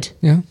 He's good.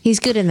 Yeah. He's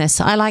good in this.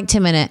 I liked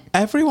him in it.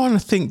 Everyone, I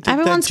think, did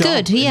everyone's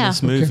their job good. Yeah. In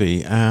this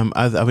movie. Okay.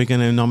 Are we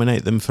going to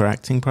nominate them for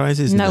acting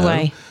prizes? No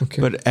way.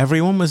 Okay. But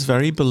everyone was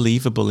very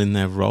believable in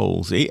their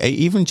roles.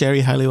 Even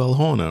Jerry Halliwell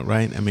Horner,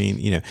 right? I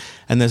mean,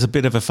 and there's a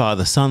bit of a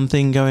father-son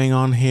thing going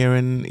on here,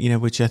 and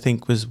which I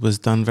think was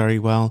done very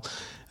well.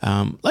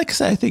 Like I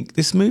say, I think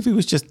this movie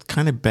was just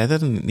kind of better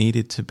than it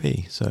needed to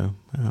be. So,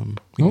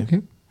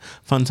 okay,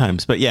 fun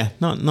times. But yeah,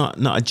 not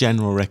a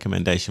general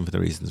recommendation for the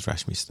reasons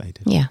Rashmi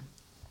stated. Yeah.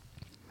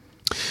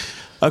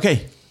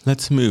 Okay,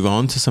 let's move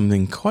on to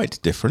something quite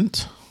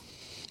different.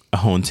 A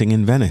Haunting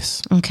in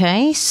Venice.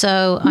 Okay,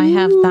 so I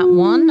have that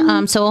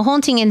one. So A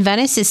Haunting in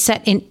Venice is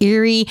set in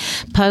eerie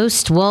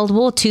post-World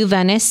War II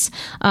Venice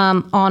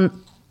on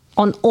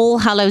All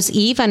Hallows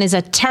Eve and is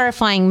a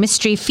terrifying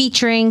mystery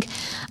featuring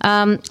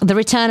the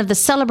return of the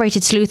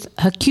celebrated sleuth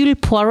Hercule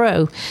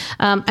Poirot.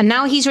 And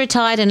now he's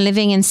retired and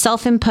living in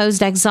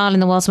self-imposed exile in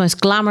the world's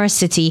most glamorous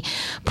city.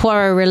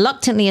 Poirot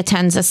reluctantly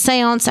attends a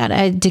seance at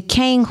a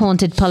decaying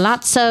haunted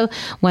palazzo.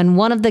 When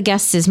one of the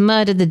guests is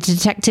murdered, the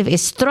detective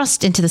is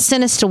thrust into the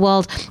sinister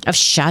world of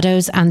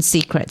shadows and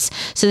secrets.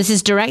 So this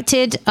is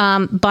directed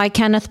by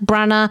Kenneth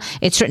Branagh.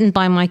 It's written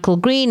by Michael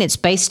Green. It's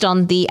based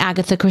on the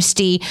Agatha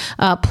Christie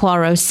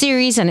Poirot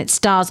series, and it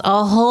stars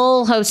a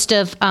whole host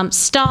of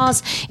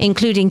stars,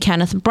 including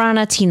Kenneth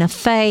Branagh, Tina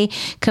Fey,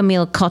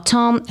 Camille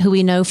Cotton, who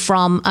we know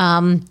from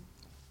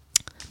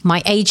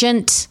My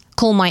Agent,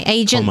 Call My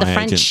Agent, the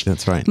French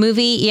that's right.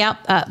 movie.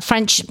 Yep, the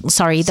French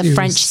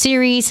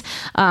series.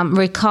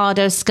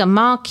 Riccardo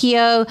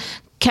Scamacchio,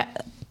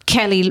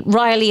 Kelly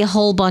Riley, a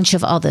whole bunch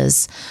of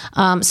others.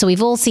 So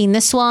we've all seen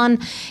this one.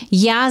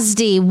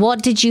 Yazdi,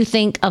 what did you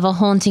think of A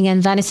Haunting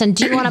in Venice? And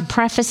do you want to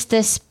preface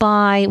this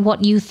by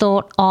what you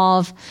thought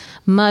of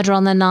Murder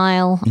on the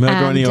Nile?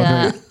 Death on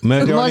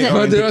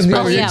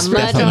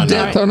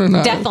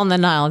the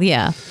Nile,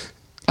 yeah.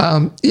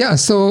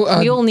 So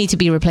we all need to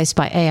be replaced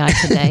by AI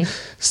today.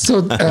 So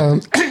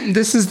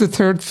this is the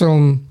third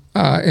film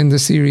in the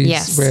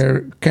series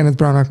where Kenneth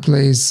Branagh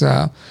plays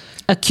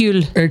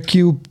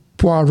Hercule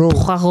Poirot.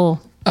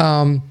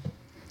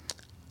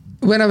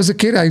 When I was a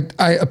kid, I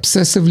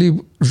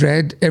obsessively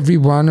read every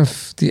one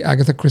of the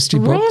Agatha Christie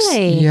books.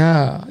 Really?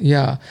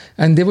 Yeah.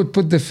 And they would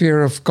put the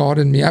fear of God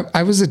in me.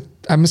 I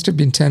must have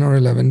been 10 or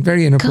 11,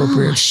 very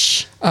inappropriate.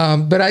 Gosh.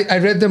 But I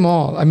read them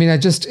all. I mean, I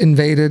just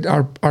invaded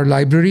our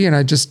library and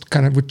I just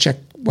kind of would check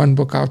one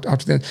book out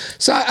after that.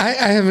 So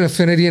I have an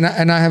affinity and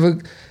I have a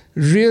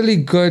really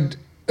good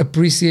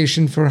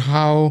appreciation for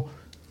how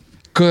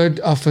good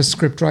of a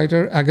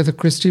scriptwriter Agatha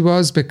Christie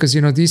was, because,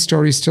 these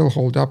stories still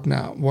hold up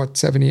now,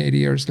 70, 80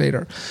 years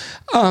later.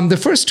 The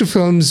first two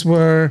films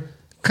were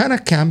kind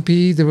of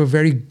campy. They were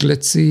very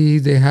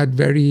glitzy. They had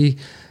very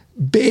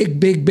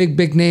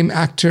big name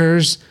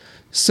actors.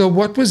 So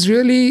what was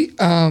really,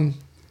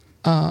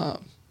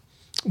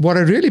 what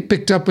I really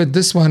picked up with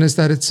this one is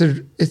that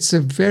it's a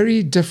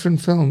very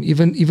different film,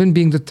 even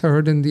being the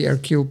third in the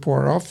Hercule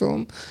Poirot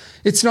film.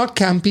 It's not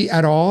campy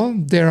at all.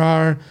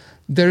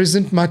 There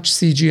isn't much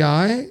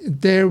CGI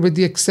there, with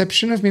the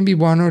exception of maybe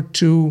one or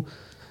two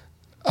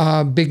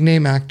big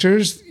name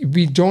actors.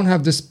 We don't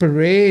have this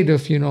parade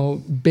of,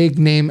 big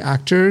name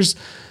actors.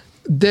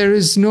 There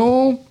is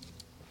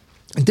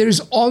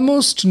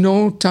almost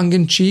no tongue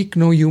in cheek,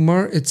 no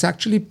humor. It's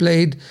actually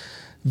played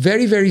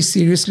very, very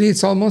seriously.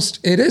 It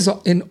is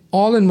in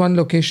one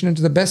location. And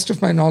to the best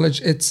of my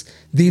knowledge, it's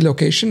the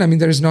location. I mean,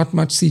 there is not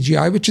much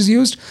CGI which is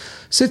used.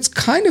 So it's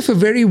kind of a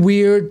very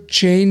weird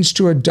change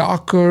to a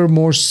darker,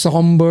 more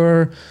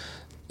somber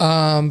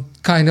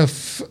kind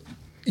of,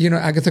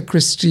 Agatha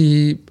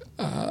Christie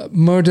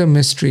murder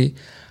mystery.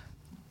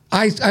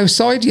 I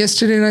saw it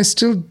yesterday and I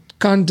still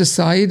can't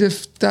decide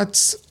if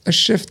that's a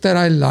shift that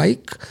I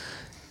like.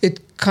 It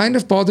kind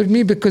of bothered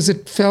me because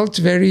it felt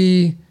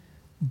very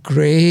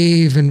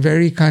grave and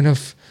very kind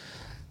of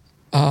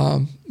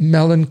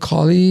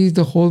melancholy.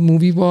 The whole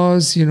movie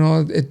was,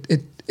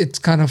 it's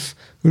kind of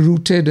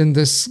rooted in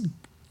this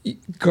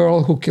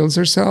girl who kills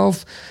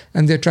herself,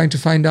 and they're trying to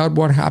find out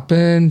what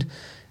happened.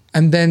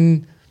 And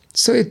then,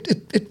 so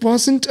it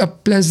wasn't a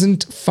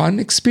pleasant, fun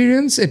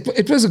experience.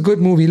 It was a good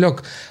movie.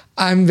 Look,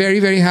 I'm very,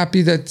 very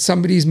happy that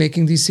somebody's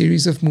making these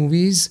series of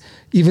movies,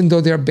 even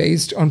though they're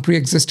based on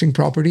pre-existing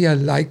property. I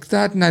like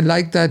that. And I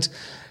like that,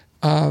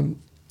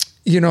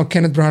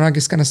 Kenneth Branagh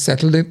is kind of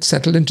settled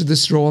into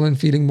this role and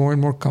feeling more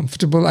and more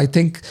comfortable. I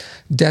think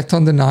Death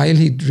on the Nile,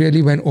 he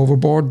really went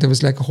overboard. There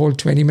was like a whole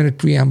 20-minute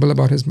preamble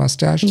about his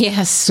mustache.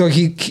 Yes. So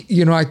I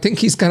think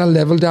he's kind of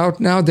leveled out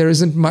now. There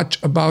isn't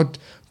much about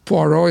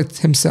Poirot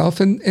himself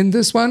in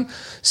this one.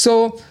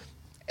 So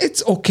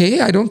it's okay.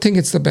 I don't think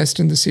it's the best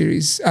in the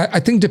series. I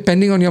think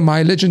depending on your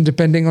mileage and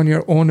depending on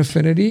your own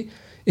affinity,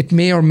 it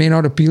may or may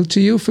not appeal to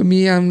you. For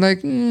me, I'm like,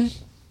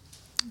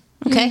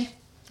 okay.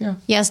 Yeah.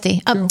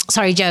 Yazdi. Oh,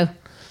 sorry, Joe.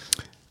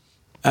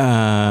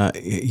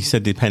 You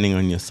said depending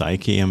on your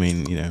psyche. I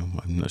mean,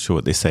 I'm not sure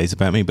what this says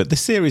about me, but the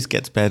series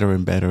gets better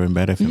and better and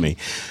better for me.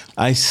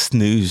 I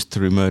snoozed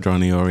through Murder on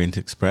the Orient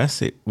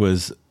Express. It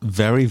was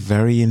very,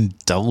 very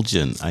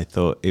indulgent. I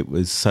thought it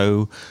was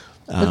so...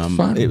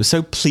 it was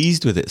so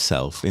pleased with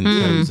itself in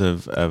terms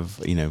of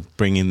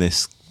bringing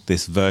this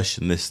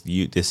version, this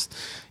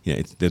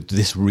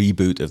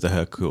reboot of the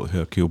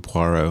Hercule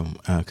Poirot,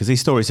 because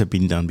these stories have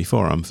been done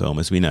before on film,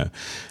 as we know.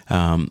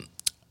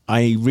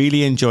 I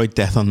really enjoyed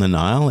Death on the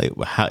Nile. It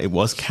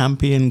was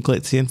campy and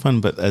glitzy and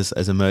fun, but as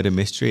a murder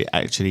mystery,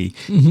 actually,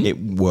 it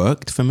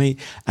worked for me.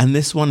 And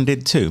this one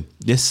did too.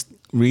 This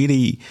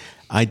really,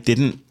 I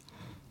didn't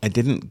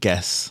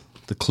guess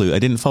the clue. I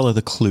didn't follow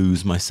the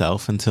clues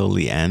myself until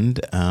the end.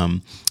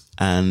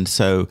 And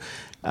so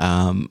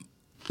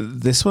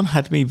this one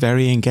had me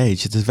very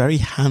engaged. It's a very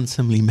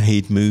handsomely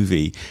made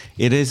movie.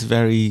 It is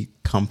very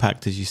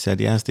compact, as you said,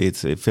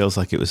 Yazdi. It feels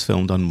like it was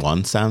filmed on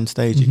one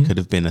soundstage. It could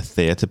have been a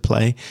theatre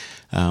play,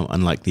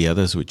 unlike the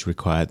others, which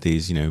required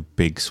these,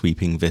 big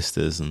sweeping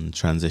vistas and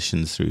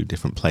transitions through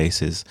different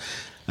places.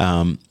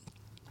 I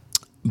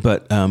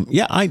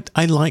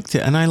liked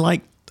it, and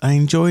I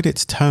enjoyed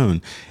its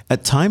tone.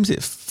 At times,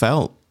 it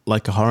felt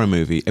like a horror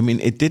movie. I mean,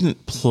 it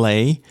didn't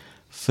play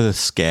for the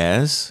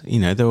scares.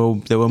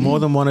 There were more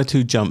than one or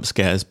two jump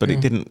scares, but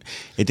it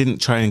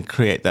didn't try and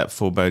create that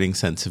foreboding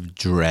sense of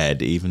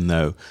dread, even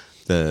though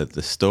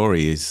the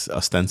story is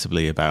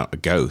ostensibly about a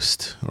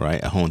ghost,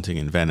 right? A haunting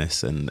in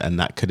Venice, and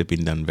that could have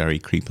been done very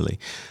creepily.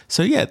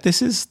 So yeah,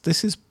 this is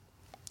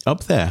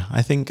up there.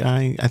 I think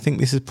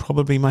this is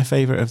probably my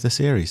favorite of the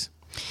series.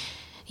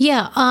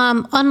 Yeah,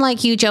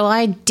 unlike you, Joe,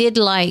 I did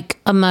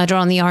like A Murder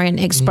on the Orient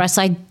Express.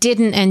 I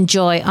didn't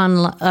enjoy,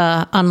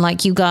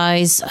 unlike you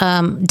guys,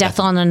 Death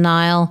on the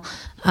Nile.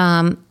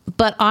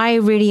 But I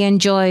really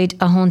enjoyed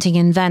A Haunting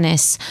in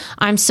Venice.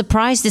 I'm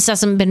surprised this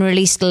hasn't been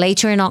released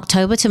later in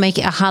October to make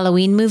it a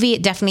Halloween movie.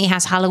 It definitely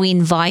has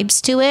Halloween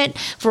vibes to it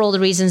for all the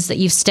reasons that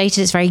you've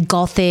stated. It's very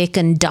gothic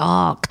and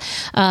dark.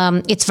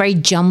 It's very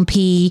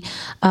jumpy.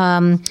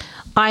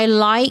 I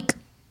like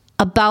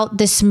about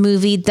this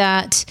movie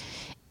that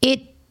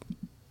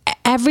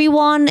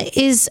everyone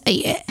is,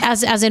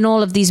 as in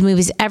all of these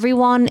movies,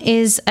 everyone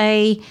is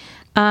a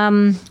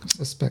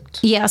suspect.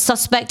 Yeah, a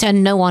suspect,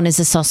 and no one is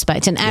a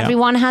suspect. And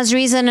everyone has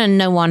reason and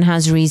no one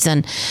has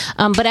reason.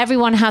 But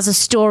everyone has a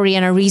story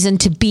and a reason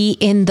to be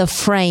in the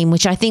frame,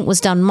 which I think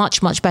was done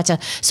much, much better.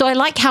 So I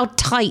like how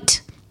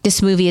tight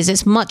this movie is.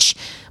 It's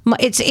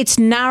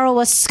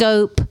narrower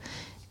scope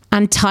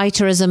and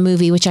tighter as a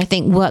movie, which I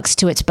think works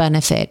to its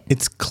benefit.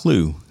 It's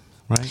Clue,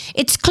 right?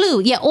 It's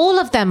Clue. Yeah, all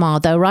of them are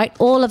though, right?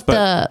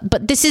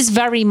 But this is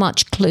very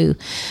much Clue.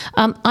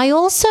 I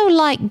also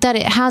like that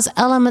it has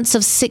elements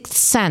of Sixth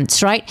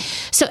Sense, right?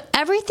 So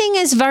everything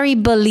is very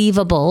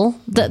believable.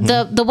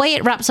 The way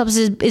it wraps up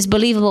is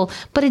believable,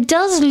 but it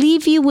does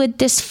leave you with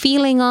this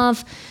feeling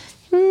of,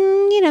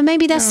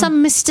 maybe there's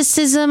some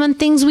mysticism and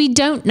things we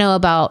don't know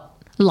about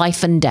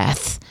life and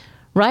death.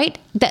 Right?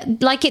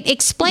 That, like, it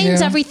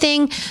explains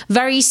everything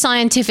very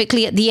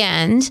scientifically at the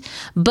end,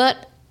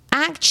 but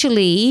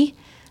actually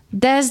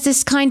there's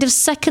this kind of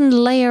second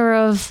layer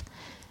of,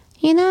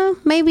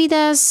 maybe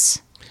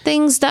there's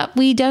things that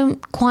we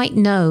don't quite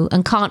know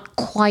and can't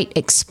quite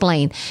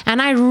explain.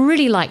 And I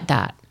really like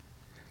that.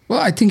 Well,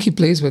 I think he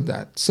plays with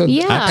that. So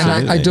yeah.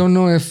 And I don't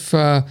know if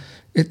I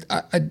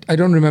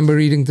don't remember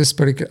reading this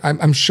particular.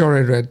 I'm sure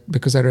I read,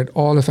 because I read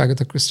all of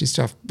Agatha Christie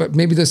stuff, but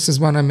maybe this is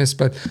one I missed.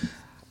 But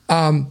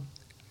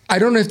I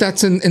don't know if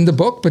that's in the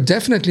book, but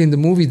definitely in the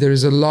movie,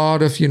 there's a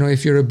lot of,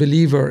 if you're a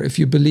believer, if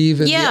you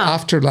believe in the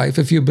afterlife,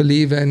 if you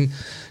believe in,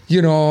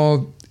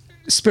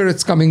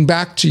 spirits coming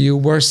back to you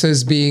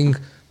versus being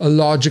a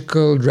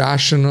logical,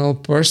 rational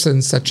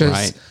person, such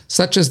as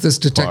this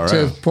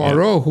detective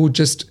Poirot, who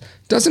just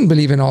doesn't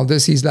believe in all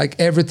this. He's like,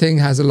 everything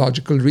has a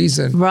logical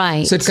reason.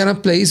 Right. So it kind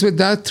of plays with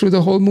that through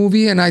the whole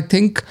movie. And I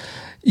think,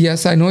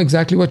 yes, I know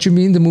exactly what you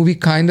mean. The movie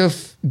kind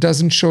of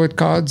doesn't show it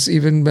cards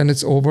even when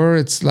it's over.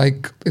 It's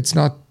like,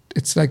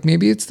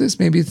 maybe it's this,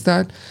 maybe it's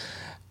that.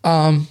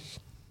 The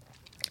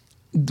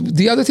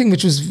other thing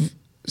which was,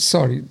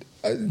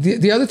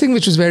 the other thing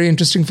which was very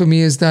interesting for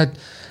me is that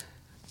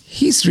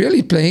he's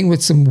really playing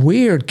with some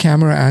weird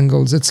camera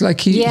angles. It's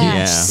like he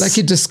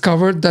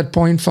discovered that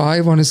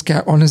 0.5 on his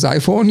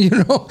iPhone,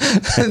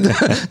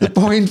 the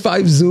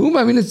 0.5 zoom.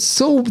 I mean,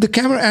 the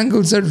camera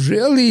angles are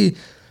really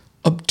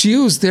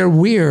obtuse. They're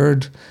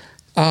weird.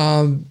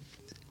 And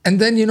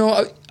then,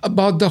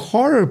 about the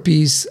horror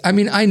piece. I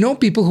mean, I know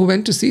people who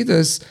went to see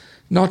this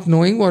not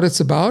knowing what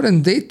it's about,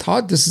 and they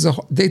thought this was a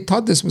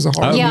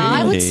horror movie. Yeah,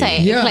 I would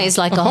say it plays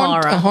like a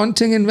horror. A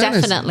haunting in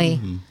Venice. Definitely.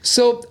 Mm-hmm.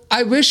 So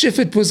I wish if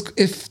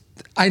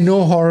I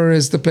know horror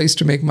is the place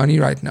to make money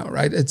right now,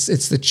 right?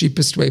 It's the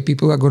cheapest way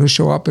people are going to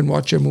show up and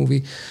watch your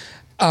movie.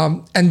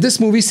 And this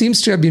movie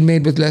seems to have been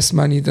made with less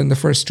money than the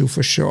first two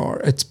for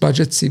sure. Its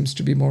budget seems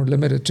to be more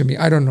limited to me.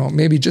 I don't know,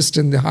 maybe just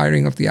in the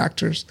hiring of the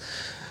actors.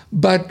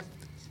 But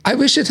I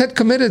wish it had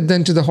committed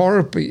then to the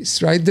horror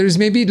piece, right? There's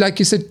maybe, like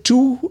you said,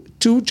 two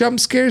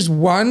jump scares.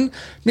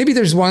 Maybe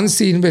there's one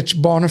scene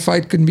which bona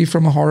fide can be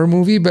from a horror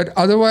movie, but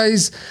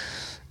otherwise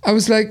I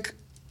was like,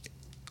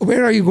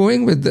 where are you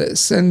going with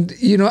this? And,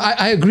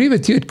 I agree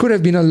with you. It could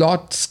have been a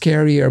lot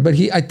scarier, but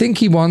I think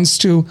he wants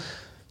to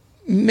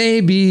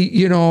maybe,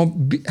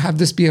 have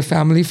this be a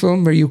family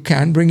film where you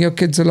can bring your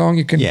kids along.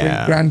 You can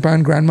bring grandpa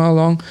and grandma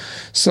along.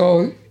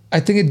 So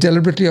I think it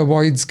deliberately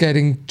avoids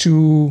getting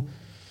too,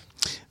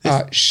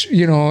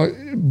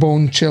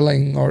 bone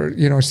chilling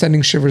or,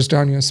 sending shivers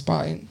down your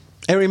spine.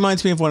 It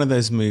reminds me of one of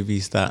those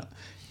movies that,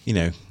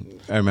 I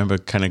remember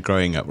kind of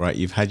growing up, right?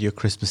 You've had your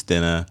Christmas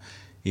dinner,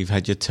 you've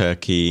had your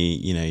turkey,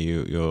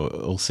 you're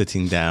all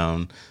sitting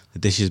down, the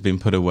dish has been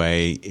put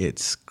away,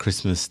 it's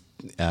Christmas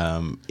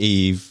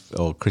Eve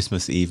or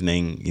Christmas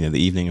evening, the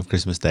evening of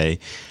Christmas Day,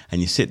 and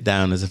you sit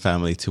down as a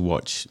family to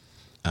watch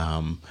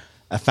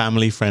a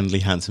family-friendly,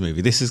 handsome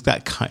movie. This is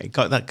got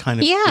that kind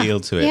of feel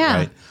to it,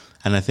 right?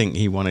 And I think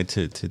he wanted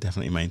to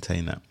definitely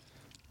maintain that.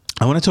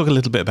 I want to talk a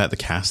little bit about the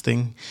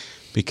casting,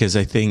 because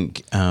I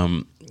think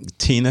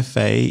Tina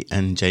Fey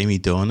and Jamie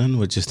Dornan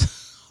were just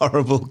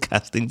horrible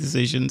casting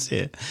decisions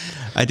here.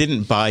 I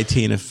didn't buy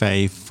Tina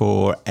Fey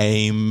for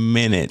a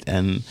minute,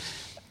 and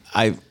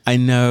I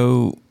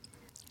know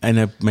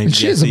maybe... And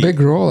she has a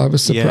big role. I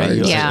was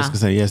surprised. I was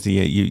going to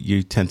say,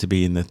 you tend to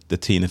be in the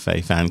Tina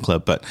Fey fan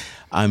club, but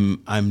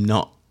I'm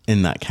not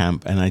in that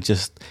camp, and I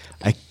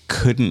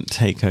couldn't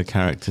take her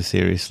character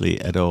seriously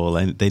at all.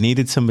 And they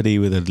needed somebody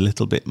with a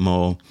little bit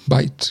more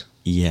bite.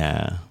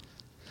 Yeah.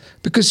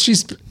 Because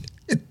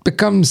it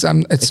becomes,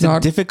 it's not a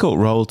difficult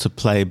role to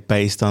play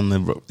based on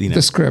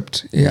the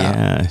script.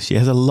 Yeah. She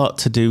has a lot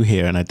to do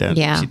here, and I don't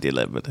think she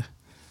delivered.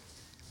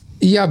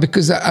 Yeah,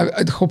 because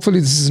hopefully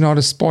this is not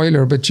a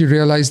spoiler, but you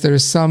realize there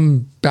is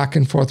some back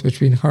and forth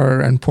between her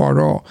and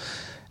Poirot.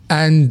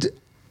 And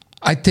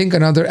I think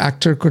another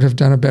actor could have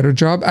done a better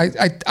job.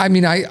 I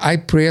mean, I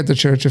pray at the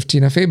church of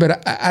Tina Fey,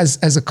 but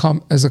as a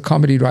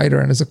comedy writer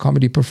and as a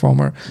comedy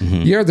performer,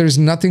 there's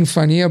nothing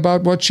funny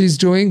about what she's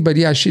doing, but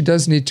she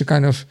does need to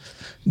kind of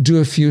do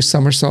a few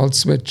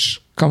somersaults, which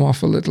come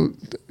off a little,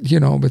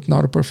 with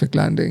not a perfect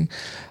landing.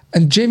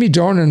 And Jamie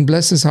Dornan,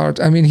 bless his heart,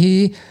 and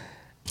maybe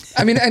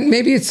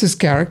it's his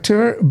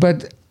character,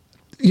 but,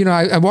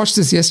 I watched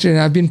this yesterday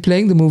and I've been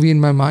playing the movie in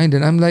my mind,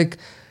 and I'm like,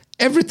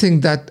 everything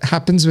that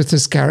happens with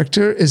his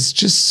character is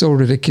just so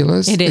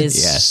ridiculous. It is.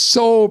 It's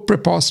so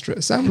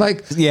preposterous. I'm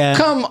like,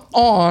 come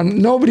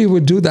on, nobody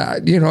would do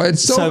that.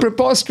 It's so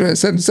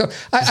preposterous. And so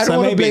I don't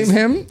want to blame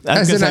him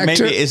as an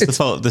actor. Maybe it's the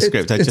fault of the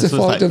script. It's the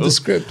fault of the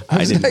script.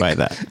 I didn't buy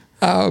that.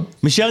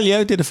 Michelle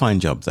Yeoh did a fine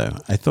job, though.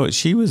 I thought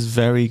she was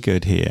very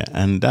good here,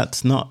 and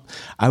that's not.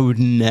 I would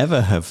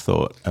never have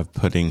thought of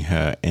putting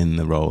her in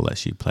the role that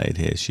she played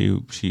here.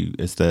 She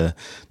is the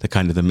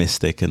kind of the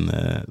mystic and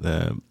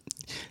the.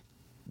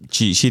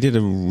 She did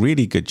a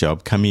really good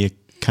job. Camille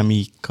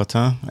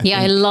Cotin.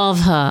 I love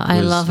her.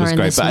 I love her in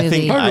great. this But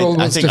movie.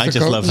 I think I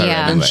just love her.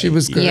 Yeah. Anyway. And she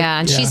was good. Yeah,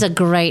 and she's a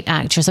great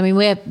actress. I mean,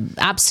 we're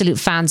absolute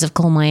fans of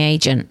Call My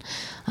Agent.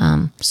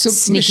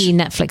 Sneaky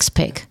Netflix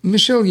pick.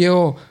 Michelle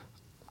Yeoh,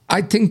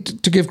 I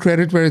think to give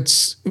credit where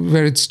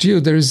it's due,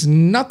 there is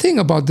nothing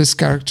about this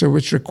character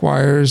which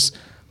requires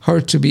her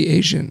to be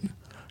Asian.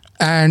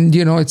 And,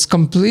 it's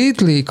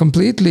completely,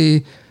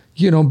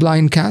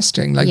 blind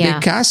casting. Like they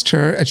cast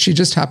her and she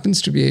just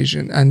happens to be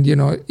Asian. And,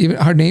 even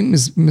her name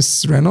is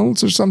Miss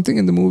Reynolds or something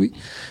in the movie,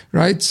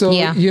 right? So,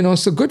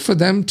 so good for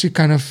them to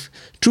kind of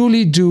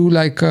truly do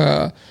like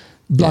a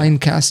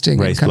blind casting.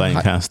 Race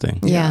blind casting.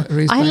 Yeah.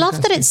 I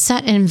love that it's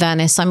set in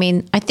Venice. I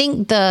mean, I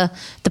think the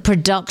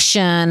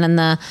production and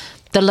the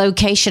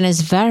location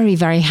is very,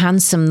 very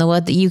handsome. The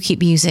word that you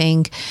keep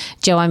using,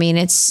 Joe. I mean,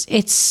 it's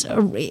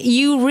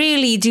you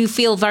really do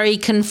feel very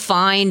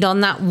confined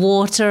on that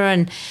water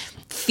and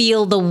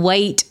feel the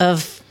weight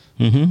of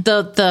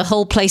the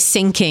whole place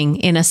sinking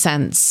in a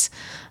sense.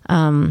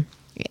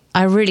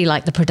 I really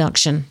like the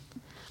production.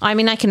 I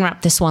mean, I can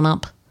wrap this one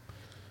up.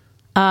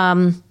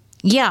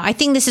 I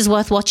think this is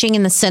worth watching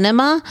in the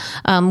cinema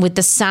with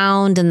the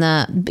sound and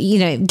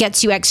it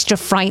gets you extra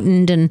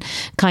frightened and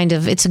kind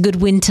of, it's a good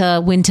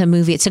winter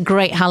movie. It's a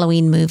great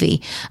Halloween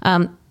movie.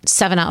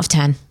 7 out of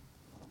 10.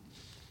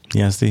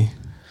 Yazdi.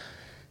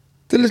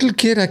 The little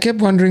kid, I kept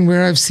wondering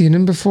where I've seen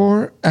him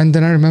before. And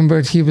then I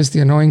remembered he was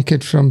the annoying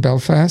kid from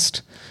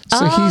Belfast.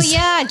 So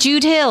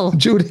Jude Hill.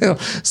 Jude Hill.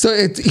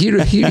 So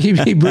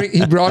he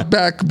brought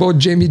back both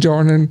Jamie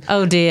Dornan.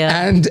 Oh dear.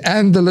 And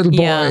the little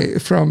boy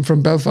from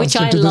Belfast. Which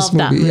I into love this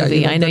that movie.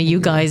 Yeah, I know you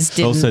guys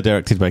did. Also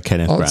directed by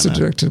Kenneth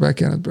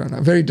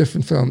Branagh. Very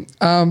different film.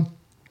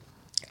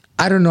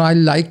 I don't know. I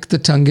like the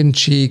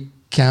tongue-in-cheek,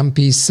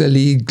 campy,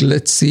 silly,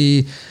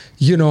 glitzy,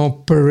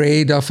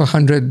 parade of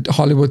 100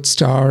 Hollywood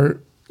star,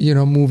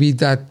 movies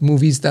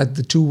that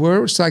the two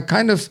were. So I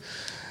kind of,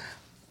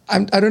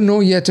 I don't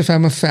know yet if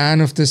I'm a fan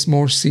of this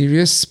more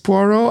serious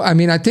Poirot. I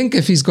mean, I think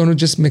if he's going to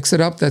just mix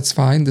it up, that's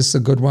fine. This is a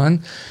good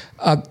one.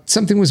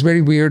 Something was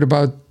very weird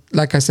about,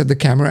 like I said, the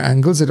camera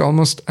angles.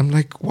 I'm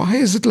like, why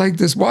is it like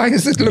this? Why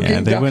is it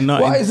looking down?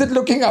 Why is it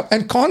looking up?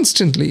 And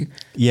constantly.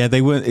 Yeah,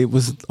 it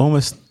was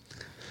almost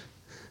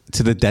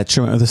to the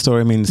detriment of the story.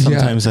 I mean,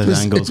 sometimes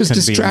those angles can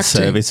be in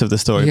service of the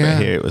story,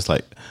 but here it was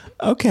like,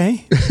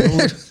 okay,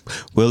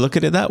 we'll look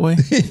at it that way.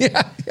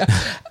 yeah.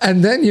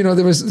 And then,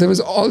 there was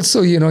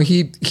also,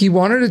 he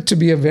wanted it to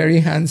be a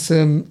very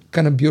handsome,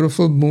 kind of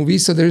beautiful movie.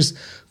 So there's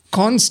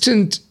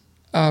constant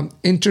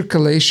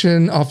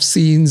intercalation of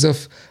scenes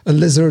of a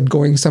lizard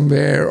going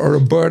somewhere or a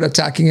bird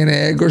attacking an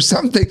egg or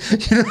something,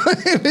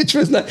 which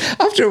was like,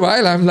 after a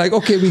while, I'm like,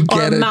 okay, we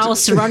get it. Or a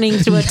mouse running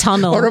through a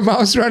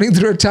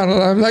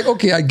tunnel. I'm like,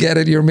 okay, I get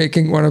it. You're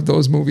making one of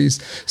those movies.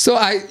 So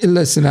I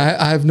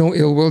have no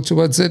ill will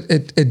towards it.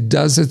 It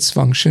does its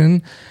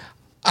function.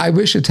 I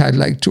wish it had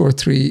like 2 or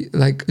 3,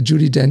 like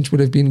Judi Dench would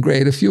have been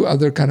great. A few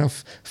other kind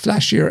of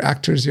flashier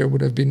actors here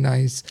would have been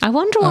nice. I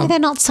wonder why they're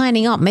not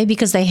signing up. Maybe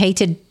because they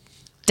hated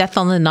Death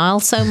on the Nile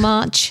so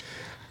much.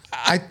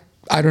 I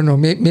don't know.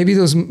 Maybe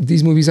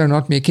these movies are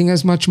not making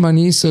as much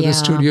money, so the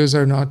studios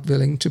are not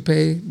willing to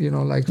pay.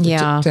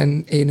 For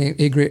 10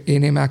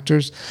 A-name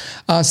actors.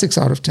 6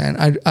 out of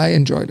 10. I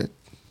enjoyed it.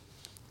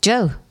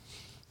 Joe.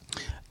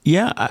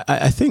 Yeah,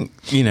 I think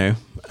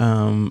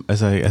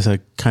as I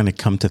kind of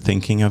come to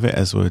thinking of it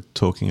as we're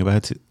talking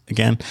about it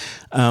again,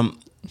 I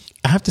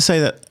have to say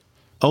that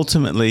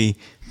ultimately,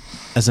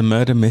 as a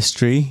murder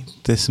mystery,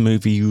 this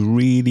movie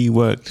really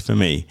worked for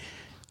me.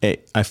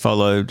 I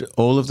followed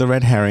all of the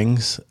red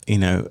herrings,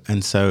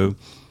 and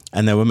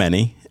there were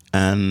many,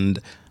 and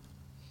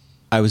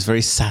I was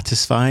very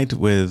satisfied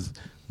with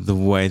the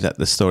way that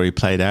the story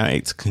played out,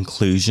 its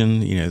conclusion,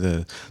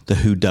 the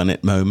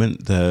whodunit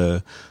moment,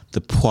 the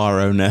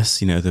Poirot-ness,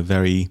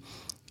 the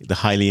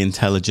highly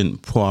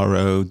intelligent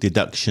Poirot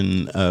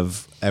deduction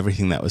of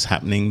everything that was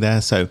happening there.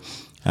 So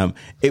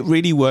it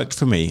really worked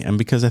for me. And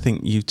because I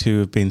think you two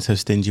have been so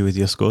stingy with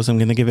your scores, I'm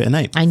going to give it an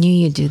 8. I knew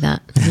you'd do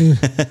that.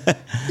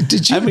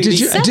 Did you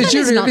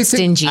really think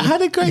stingy? I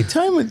had a great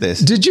time with this.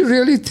 Did you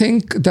really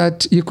think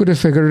that you could have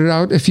figured it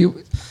out if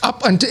you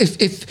up until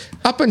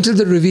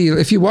the reveal?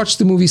 If you watch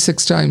the movie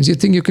 6 times, you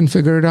think you can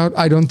figure it out?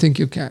 I don't think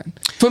you can.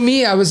 For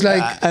me, I was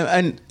like,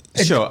 I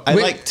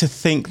like to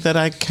think that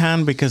I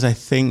can, because I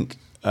think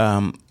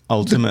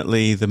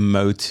ultimately the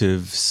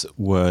motives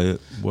were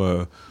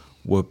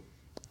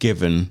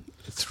given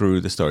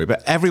through the story,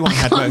 but everyone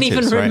had motives. I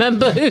can't even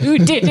remember who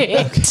did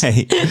it.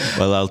 Okay,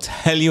 well, I'll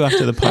tell you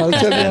after the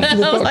podcast.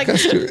 I was like,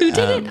 who did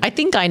it? I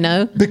think I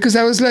know. Because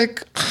I was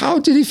like, how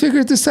did he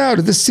figure this out?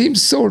 This seems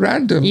so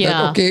random.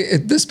 Yeah.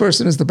 That, this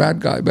person is the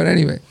bad guy. But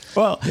anyway.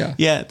 Well,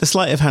 yeah, the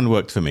sleight of hand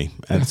worked for me.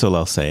 That's all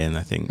I'll say. And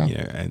I think,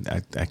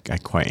 I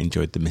quite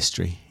enjoyed the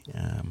mystery.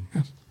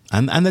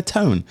 And the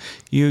tone.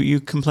 You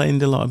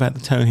complained a lot about the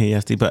tone here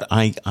yesterday, but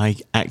I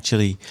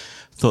actually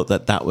thought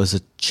that was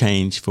a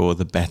change for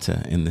the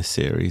better in this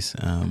series.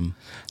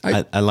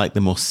 I like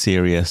the more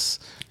serious.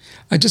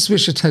 I just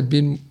wish it had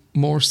been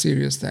more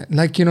serious then.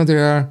 Like,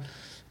 there are,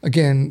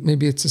 again,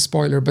 maybe it's a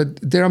spoiler, but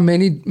there are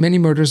many, many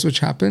murders which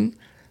happen.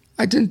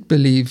 I didn't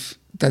believe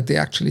that they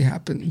actually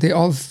happened. They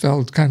all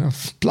felt kind of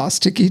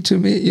plasticky to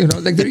me,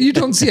 like you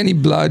don't see any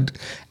blood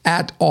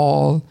at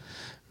all.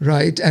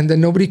 Right. And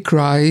then nobody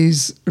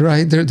cries.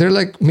 Right. They're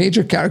like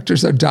major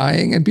characters are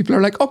dying and people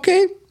are like,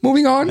 OK,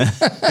 moving on.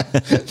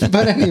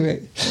 But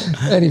anyway,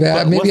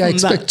 maybe I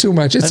expect too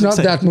much. It's not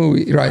that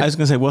movie. Right. I was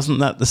going to say, wasn't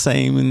that the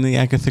same in the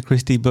Agatha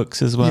Christie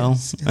books as well?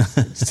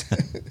 Yes.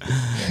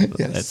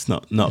 Let's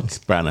not knock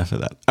Branagh for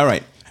that. All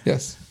right.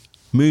 Yes.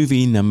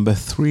 Movie number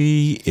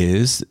 3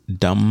 is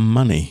Dumb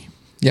Money.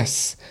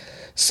 Yes.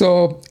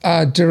 So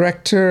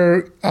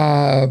director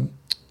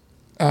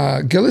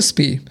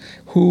Gillespie,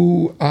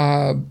 who,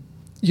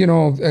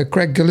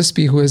 Craig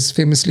Gillespie, who has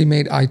famously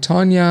made I,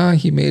 Tonya.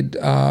 He made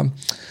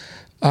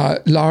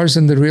Lars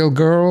and the Real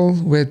Girl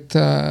with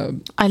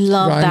I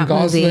love Ryan that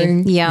Gosling.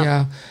 movie.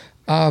 Yeah.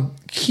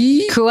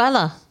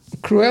 Cruella.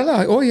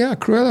 Oh, yeah.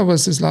 Cruella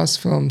was his last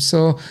film.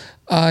 So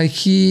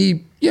he's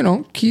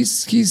no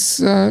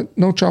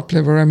chopped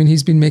liver. I mean,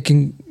 he's been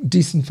making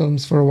decent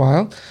films for a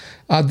while.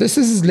 This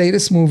is his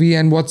latest movie.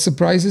 And what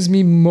surprises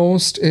me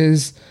most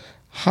is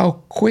how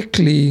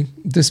quickly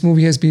this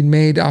movie has been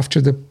made after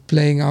the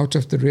playing out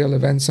of the real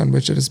events on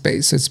which it is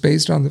based. It's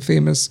based on the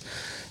famous,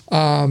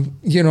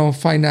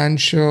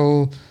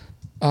 financial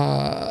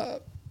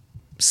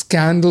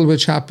scandal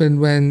which happened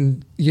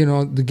when,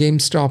 the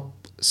GameStop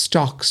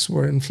stocks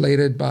were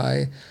inflated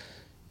by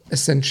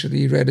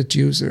essentially Reddit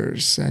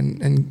users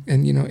and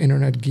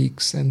internet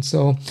geeks. And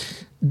so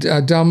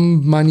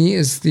Dumb Money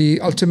is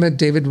the ultimate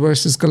David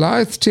versus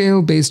Goliath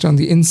tale based on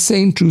the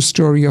insane true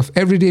story of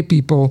everyday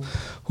people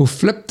who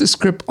flipped the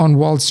script on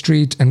Wall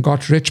Street and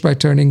got rich by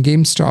turning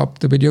GameStop,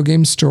 the video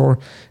game store,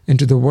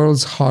 into the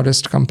world's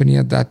hottest company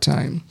at that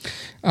time.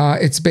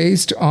 It's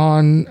based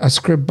on a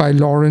script by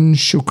Lauren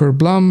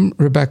Schuker-Blum,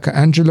 Rebecca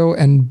Angelo,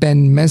 and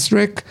Ben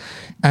Mesrick.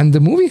 And the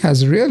movie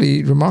has a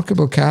really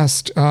remarkable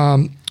cast.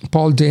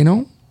 Paul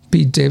Dano,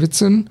 Pete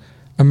Davidson,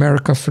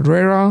 America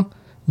Ferrera,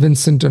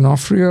 Vincent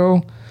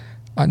D'Onofrio,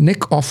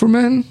 Nick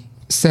Offerman,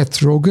 Seth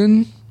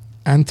Rogen,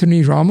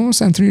 Anthony Ramos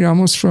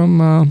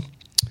from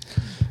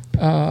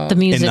the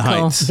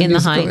musical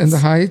In the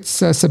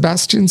Heights.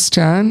 Sebastian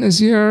Stan is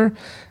here,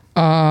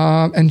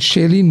 and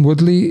Shailene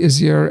Woodley is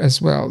here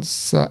as well,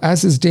 so,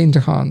 as is Dane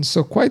DeHaan.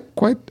 So quite,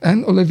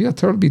 and Olivia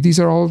Thirlby. These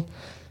are all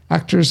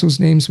actors whose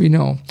names we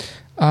know.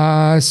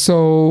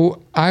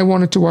 So I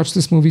wanted to watch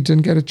this movie,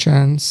 didn't get a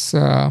chance.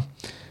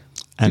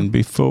 And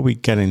before we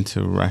get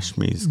into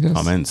Rashmi's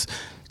comments,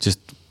 just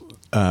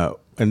a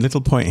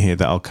little point here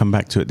that I'll come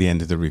back to at the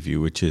end of the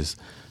review, which is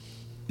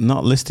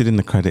not listed in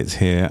the credits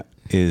here,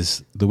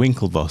 is the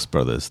Winklevoss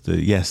brothers. The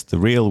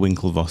real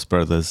Winklevoss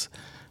brothers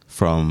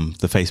from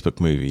the Facebook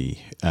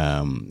movie,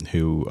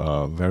 who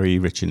are very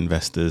rich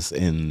investors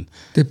in...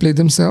 They played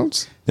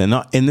themselves? They're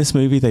not in this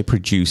movie, they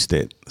produced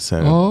it.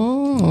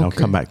 So I'll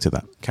come back to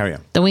that. Carry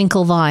on. The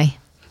Winklevi.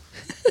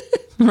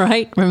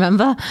 Right?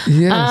 Remember?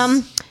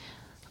 Yes.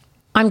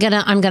 I'm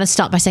gonna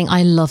start by saying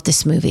I love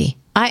this movie.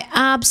 I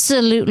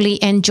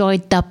absolutely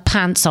enjoyed the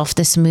pants off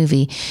this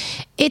movie.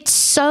 It's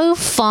so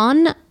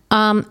fun,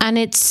 and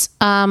it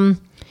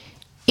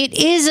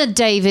is a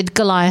David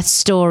Goliath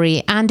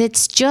story, and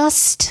it's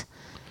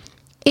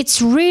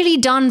really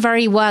done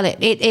very well.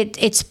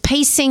 Its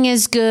pacing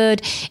is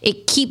good.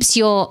 It keeps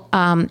your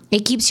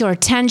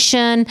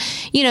attention.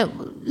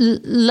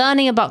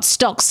 Learning about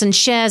stocks and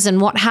shares and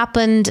what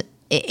happened.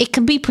 It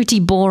can be pretty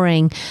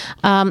boring,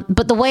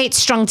 but the way it's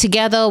strung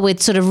together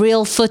with sort of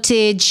real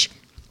footage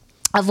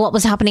of what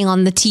was happening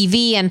on the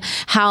TV and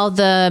how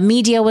the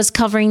media was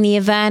covering the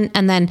event.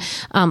 And then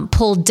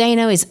Paul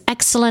Dano is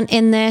excellent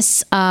in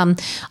this.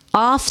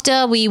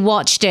 After we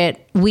watched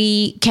it,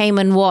 we came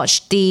and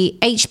watched the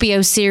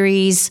HBO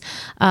series,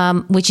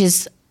 which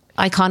is,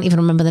 I can't even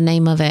remember the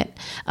name of it.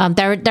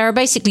 There are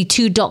basically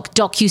two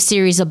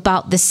docu-series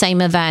about the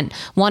same event.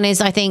 One is,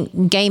 I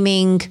think,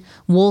 Gaming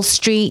Wall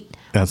Street.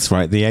 That's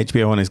right. The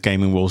HBO one is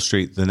Gaming Wall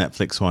Street. The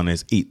Netflix one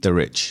is Eat the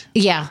Rich.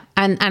 Yeah.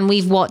 And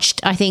we've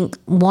watched, I think,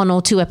 1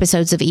 or 2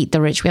 episodes of Eat the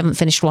Rich. We haven't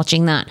finished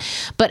watching that.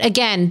 But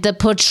again, the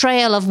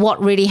portrayal of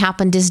what really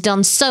happened is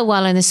done so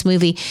well in this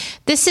movie.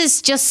 This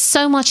is just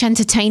so much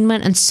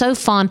entertainment and so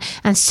fun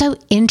and so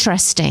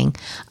interesting.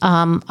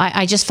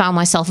 I just found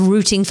myself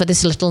rooting for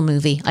this little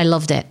movie. I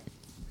loved it.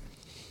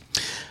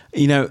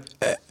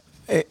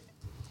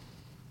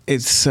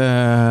 It's...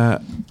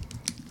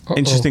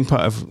 interesting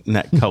part of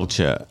net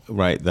culture,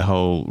 right? The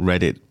whole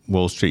Reddit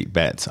Wall Street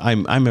bets.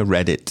 I'm a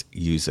Reddit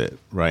user,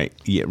 right?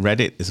 Yeah,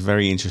 Reddit is a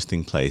very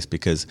interesting place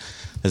because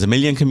there's a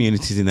million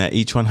communities in there.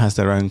 Each one has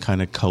their own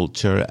kind of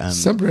culture and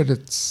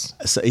subreddits.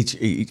 So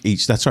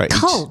each that's right.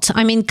 Cult.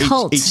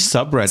 Each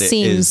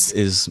subreddit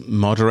is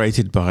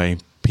moderated by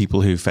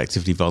people who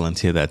effectively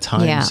volunteer their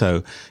time. Yeah.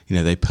 So,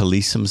 they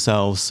police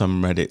themselves.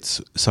 Some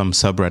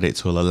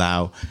subreddits will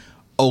allow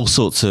all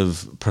sorts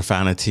of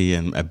profanity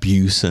and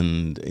abuse,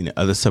 and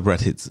other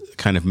subreddits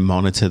kind of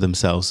monitor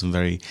themselves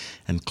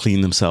and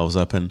clean themselves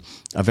up, and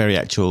are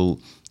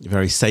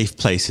very safe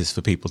places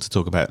for people to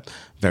talk about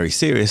very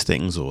serious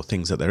things or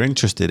things that they're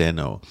interested in,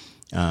 or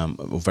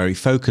very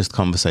focused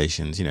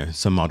conversations.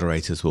 Some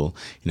moderators will,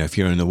 if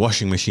you're in the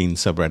washing machine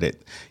subreddit,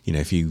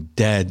 if you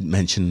dared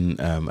mention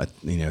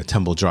a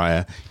tumble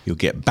dryer, you'll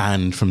get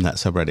banned from that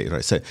subreddit,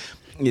 right? So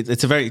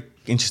it's a very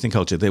interesting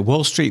culture. The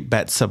Wall Street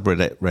Bet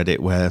subreddit,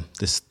 where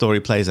this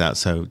story plays out.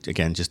 So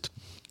again, just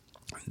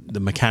the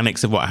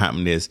mechanics of what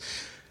happened is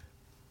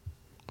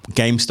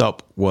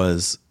GameStop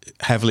was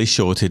heavily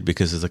shorted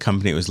because as a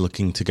company it was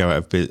looking to go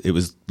out of it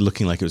was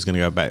looking like it was going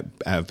to go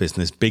out of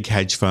business. Big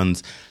hedge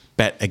funds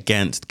bet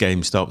against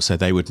GameStop so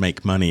they would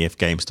make money if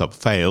GameStop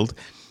failed.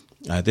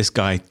 This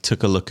guy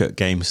took a look at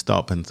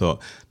GameStop and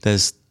thought,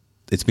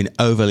 it's been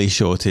overly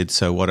shorted,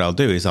 so what I'll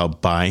do is I'll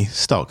buy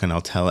stock and I'll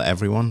tell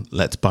everyone,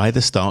 let's buy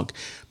the stock,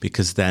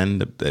 because then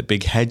the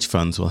big hedge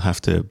funds will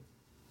have to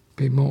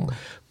pay more.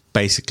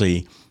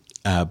 Basically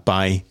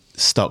buy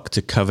stock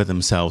to cover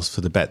themselves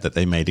for the bet that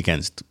they made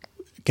against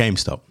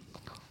GameStop.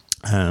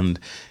 And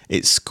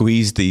it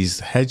squeezed these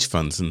hedge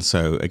funds. And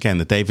so, again,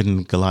 the David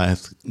and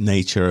Goliath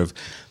nature of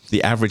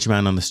the average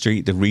man on the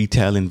street, the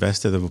retail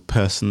investor,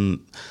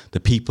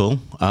 the people,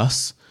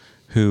 us,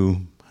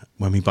 who,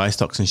 when we buy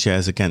stocks and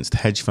shares against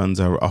hedge funds,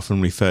 are often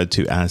referred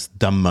to as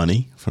dumb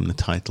money from the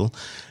title,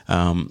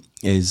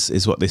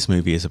 is what this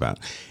movie is about.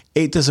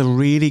 It does a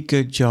really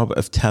good job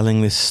of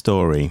telling this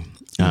story.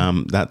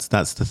 That's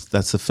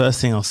the first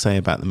thing I'll say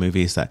about the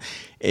movie, is that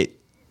it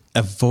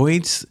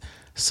avoids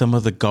some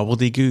of the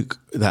gobbledygook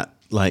that,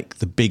 like,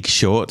 The Big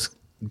Short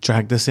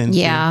dragged us into.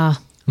 Yeah.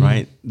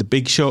 Right? The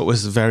Big Short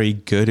was very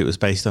good. It was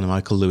based on a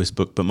Michael Lewis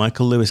book, but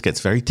Michael Lewis gets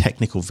very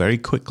technical very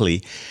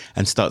quickly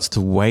and starts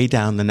to weigh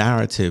down the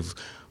narrative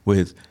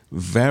with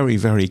very,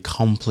 very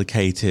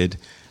complicated.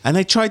 And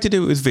they tried to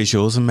do it with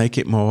visuals and make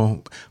it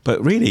more, but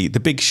really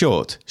The Big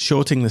Short,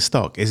 shorting the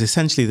stock, is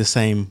essentially the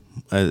same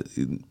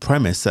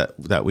premise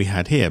that we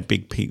had here.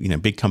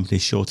 Big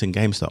companies shorting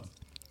GameStop.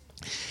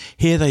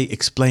 Here they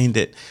explained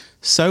it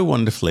so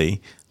wonderfully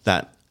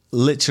that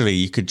literally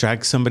you could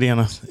drag somebody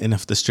off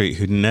the street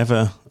who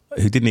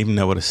didn't even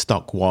know what a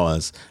stock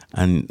was,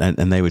 and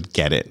they would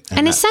get it.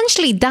 And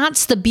essentially,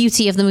 that's the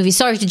beauty of the movie.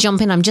 Sorry to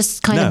jump in. I'm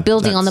just kind of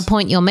building on the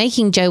point you're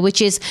making, Joe,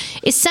 which is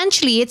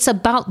essentially it's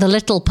about the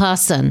little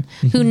person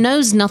who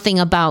knows nothing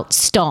about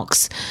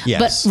stocks,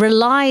 but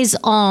relies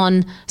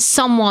on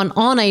someone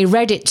on a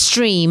Reddit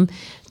stream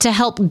to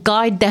help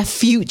guide their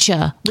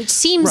future, which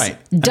seems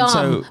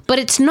dumb, but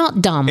it's not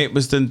dumb. It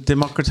was the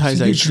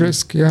democratization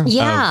risk,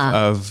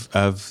 of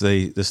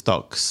the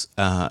stocks.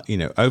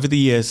 Over the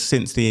years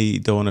since the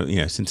dawn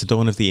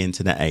of the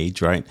internet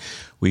age, right?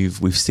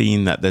 We've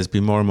seen that there's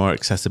been more and more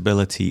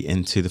accessibility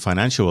into the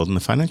financial world, and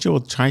the financial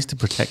world tries to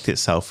protect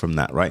itself from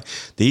that, right?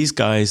 These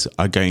guys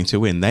are going to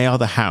win. They are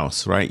the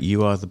house, right?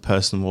 You are the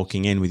person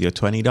walking in with your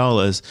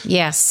 $20.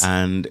 Yes.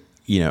 And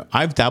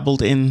I've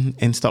dabbled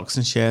in stocks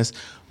and shares,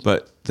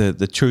 but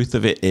the truth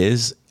of it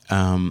is,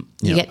 you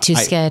get too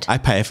scared. I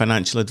pay a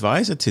financial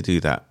advisor to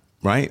do that,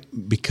 right?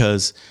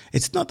 Because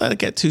it's not that I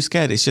get too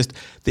scared. It's just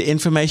the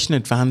information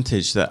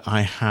advantage that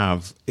I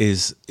have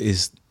is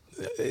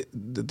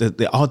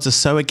the odds are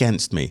so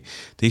against me.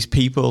 These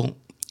people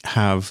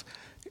have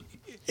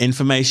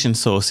information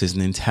sources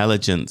and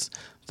intelligence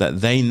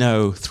that they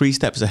know 3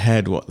 steps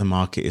ahead what the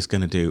market is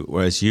going to do,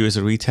 whereas you as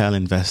a retail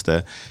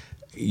investor,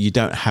 you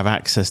don't have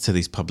access to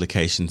these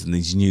publications and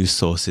these news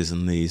sources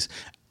and these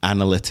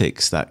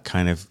analytics that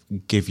kind of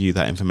give you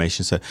that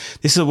information. So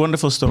this is a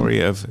wonderful story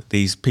of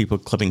these people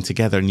clubbing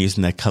together and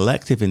using their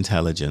collective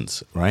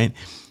intelligence, right?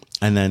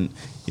 And then,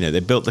 they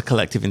built the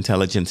collective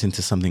intelligence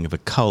into something of a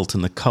cult,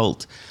 and the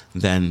cult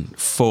then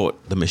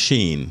fought the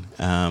machine.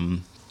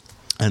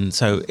 And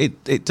so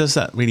it does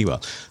that really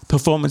well.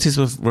 Performances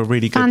were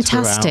really good.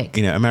 Fantastic.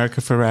 Throughout.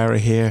 America Ferrera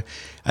here,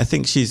 I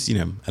think she's,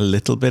 a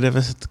little bit of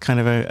a kind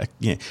of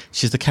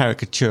she's the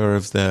caricature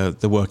of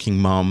the working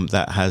mom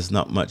that has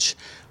not much.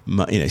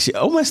 She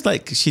almost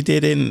like she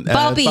did in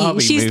Barbie.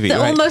 She's movie,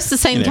 right? Almost the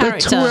same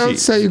character. But who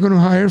else are you going to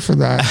hire for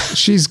that?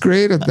 She's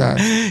great at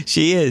that.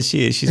 She is.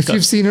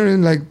 You've seen her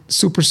in like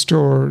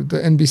Superstore, the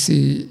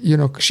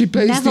NBC, she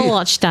plays. Never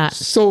watched that.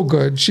 So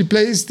good. She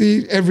plays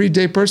the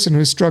everyday person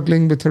who's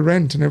struggling with her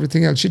rent and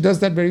everything else. She does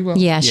that very well.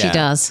 Yeah, she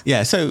does.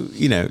 Yeah. So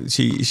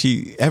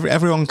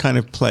everyone kind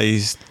of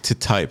plays to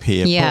type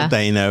here. Yeah. Paul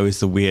Dano is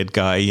the weird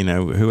guy.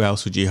 Who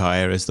else would you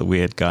hire as the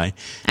weird guy?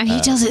 And he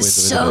does it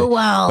so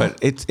well.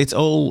 But it's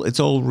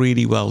all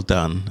really well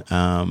done.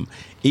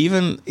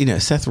 Even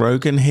Seth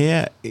Rogen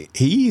here,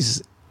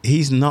 he's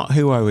not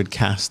who I would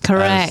cast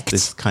as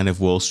this kind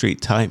of Wall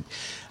Street type.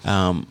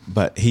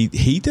 But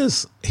he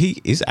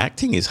is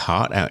acting his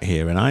heart out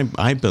here, and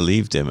I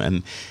believed him.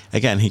 And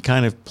again, he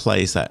kind of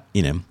plays that,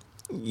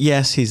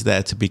 yes, he's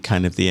there to be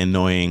kind of the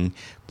annoying,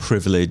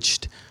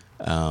 privileged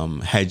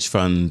hedge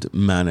fund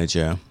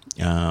manager.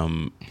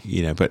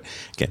 But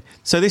again,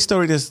 so this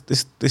story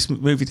this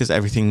movie does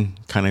everything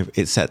kind of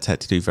it sets out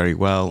to do very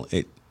well.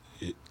 It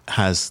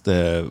has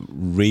the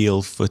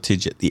real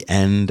footage at the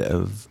end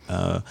of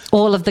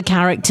all of the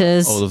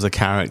characters,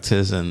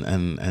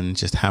 and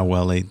just how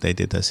well they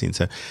did that scene.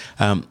 So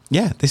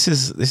this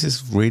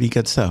is really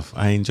good stuff.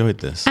 I enjoyed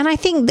this, and I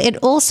think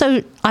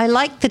I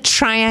like the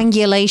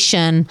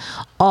triangulation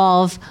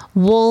of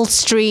Wall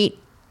Street,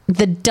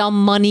 the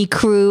dumb money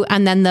crew,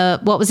 and then the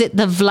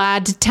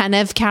Vlad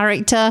Tenev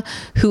character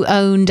who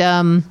owned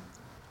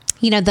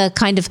the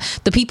kind of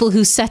the people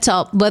who set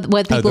up where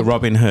people the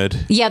Robin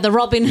Hood. Yeah, the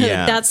Robin Hood.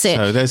 Yeah. That's it.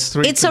 So there's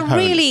three.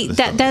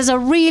 There's a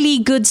really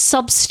good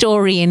sub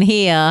story in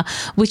here,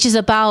 which is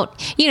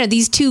about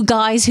these two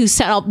guys who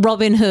set up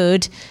Robin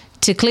Hood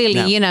to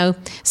clearly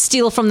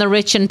steal from the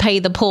rich and pay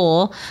the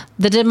poor.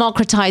 The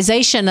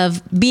democratization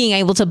of being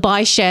able to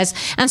buy shares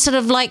and sort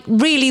of like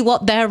really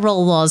what their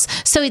role was.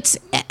 So it's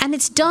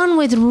done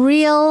with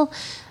real.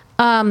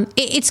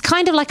 It's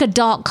kind of like a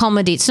dark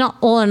comedy. It's not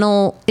all in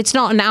all. It's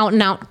not an out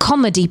and out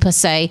comedy per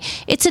se.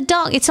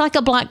 It's like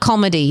a black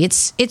comedy.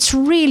 It's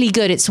really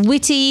good. It's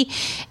witty.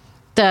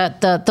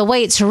 The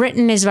way it's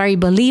written is very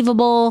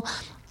believable.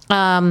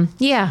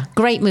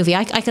 Great movie.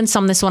 I can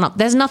sum this one up.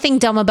 There's nothing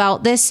dumb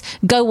about this.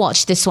 Go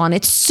watch this one.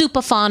 It's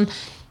super fun.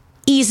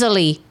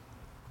 Easily,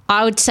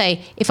 I would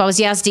say if I was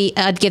Yazdi,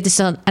 I'd give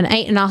this an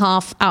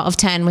 8.5 out of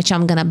 10, which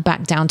I'm gonna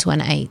back down to an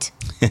 8.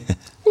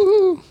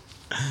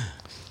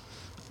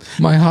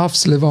 My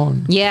halves live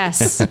on.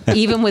 Yes,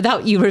 even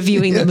without you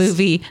reviewing the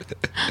movie.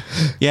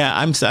 Yeah,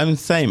 I'm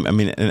same. I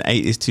mean, an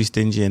 8 is too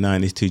stingy, a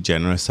 9 is too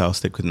generous. So I'll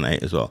stick with an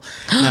 8 as well.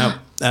 Now,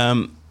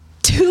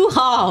 2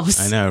 halves.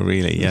 I know,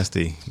 really,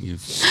 Yazdi,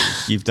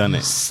 you've done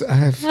it. I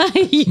have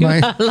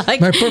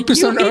my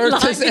purpose on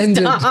earth has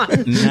ended.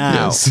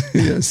 Now,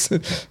 yes.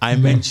 I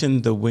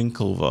mentioned the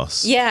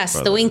Winklevoss. Yes,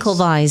 brothers. The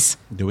Winklevoss.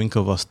 The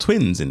Winklevoss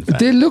twins, in fact.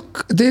 They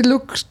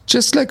look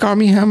just like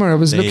Armie Hammer. I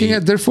was looking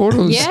at their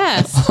photos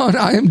on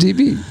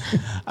IMDb.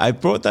 I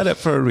brought that up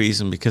for a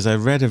reason because I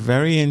read a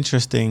very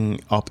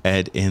interesting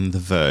op-ed in The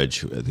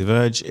Verge. The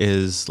Verge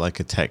is like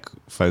a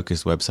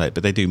tech-focused website,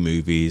 but they do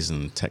movies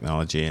and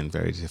technology and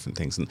very different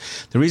things. And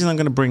the reason I'm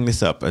going to bring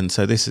this up, and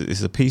so this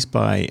is a piece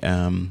by,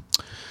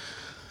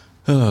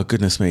 oh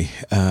goodness me,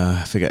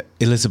 I forget,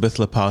 Elizabeth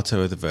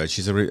Leparto of The Verge.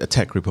 She's a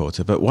tech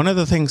reporter. But one of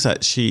the things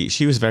that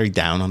she was very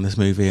down on this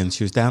movie, and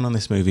she was down on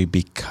this movie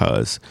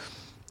because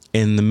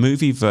in the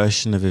movie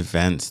version of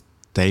events,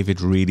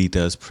 David really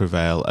does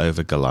prevail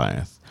over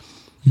Goliath.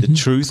 Mm-hmm. The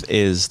truth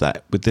is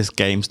that with this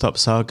GameStop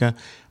saga,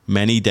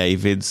 many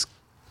Davids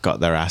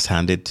got their ass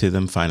handed to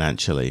them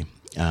financially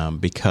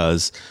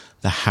because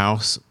the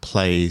house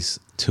plays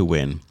to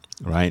win,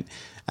 right?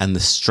 And the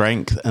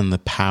strength and the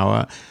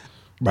power,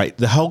 right?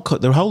 The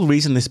whole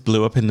reason this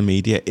blew up in the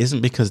media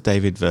isn't because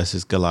David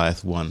versus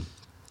Goliath won.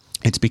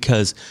 It's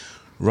because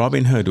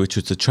Robinhood, which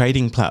was a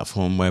trading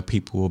platform where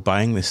people were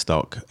buying this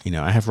stock.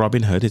 I have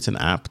Robinhood. It's an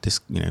app,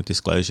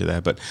 disclosure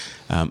there, but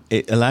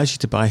it allows you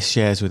to buy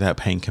shares without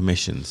paying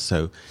commissions.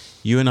 So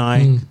you and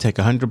I take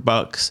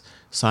 $100,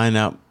 sign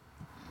up,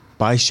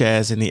 buy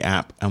shares in the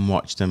app, and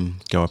watch them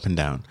go up and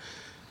down.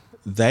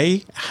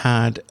 They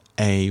had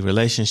a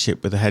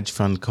relationship with a hedge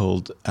fund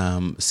called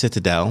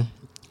Citadel,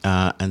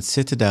 and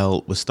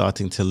Citadel was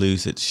starting to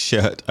lose its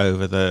shirt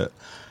over the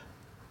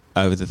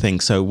thing.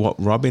 So what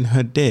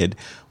Robinhood did,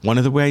 one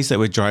of the ways that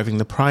we're driving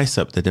the price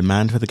up, the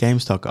demand for the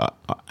GameStop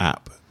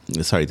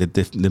the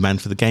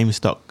demand for the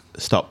GameStop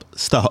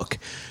stock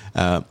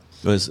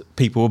was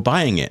people were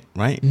buying it,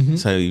 right? Mm-hmm.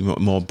 So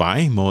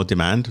more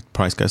demand,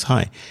 price goes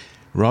high.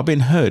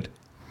 Robinhood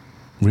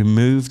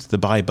removed the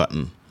buy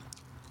button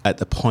at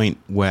the point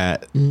where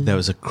there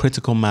was a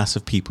critical mass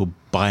of people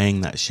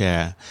buying that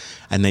share,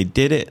 and they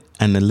did it,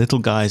 and the little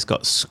guys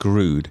got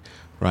screwed,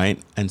 right?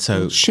 And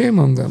so shame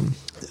on them.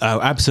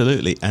 Oh,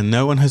 absolutely. And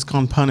no one has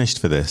gone punished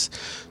for this.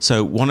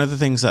 So one of the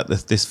things that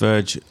this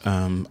Verge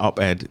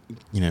op-ed,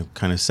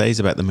 kind of says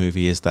about the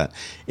movie is that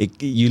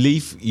you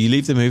leave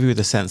the movie with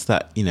a sense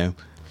that,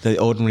 the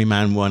ordinary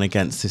man won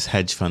against this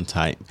hedge fund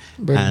type.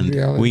 But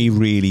and we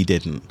really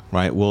didn't,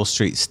 right? Wall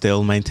Street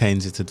still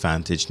maintains its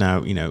advantage.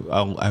 Now,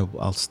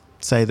 I'll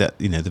say that,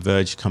 The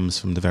Verge comes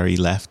from the very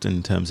left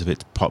in terms of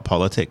its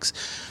politics.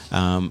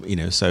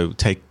 So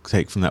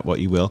take from that what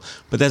you will.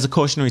 But there's a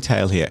cautionary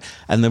tale here.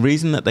 And the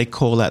reason that they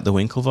call out the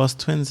Winklevoss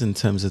twins in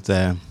terms of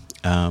their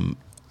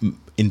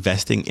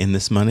investing in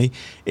this money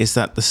is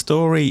that the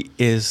story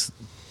is,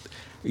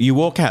 you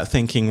walk out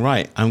thinking,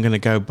 right, I'm going to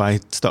go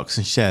buy stocks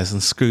and shares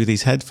and screw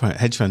these hedge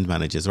fund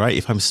managers, right?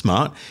 If I'm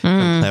smart, if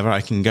I'm clever,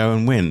 I can go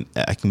and win.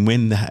 I can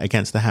win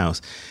against the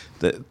house.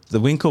 The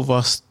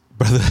Winklevoss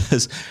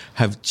brothers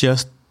have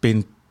just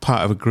been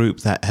part of a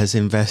group that has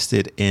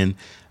invested in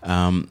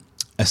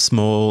a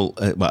small,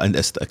 a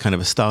kind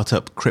of a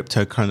startup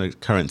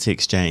cryptocurrency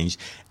exchange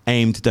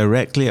aimed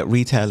directly at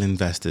retail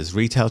investors,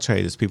 retail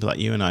traders, people like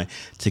you and I,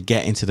 to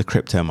get into the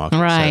crypto market.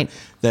 Right.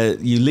 So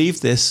you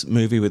leave this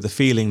movie with the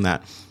feeling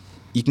that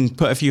you can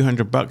put a few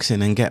 $100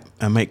 in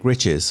and make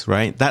riches,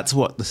 right? That's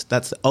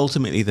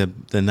ultimately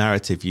the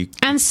narrative.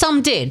 And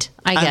some did,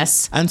 I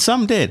guess. And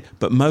some did,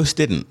 but most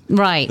didn't.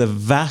 Right. The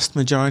vast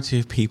majority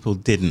of people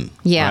didn't.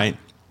 Yeah. Right.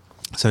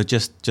 So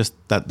just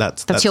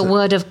that's your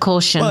word of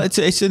caution. Well,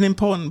 it's an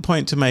important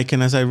point to make.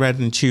 And as I read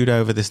and chewed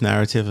over this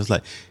narrative, I was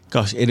like,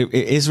 gosh, it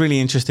is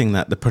really interesting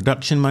that the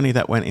production money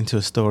that went into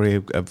a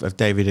story of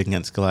David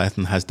against Goliath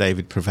and has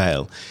David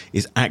prevail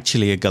is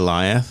actually a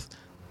Goliath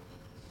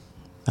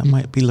that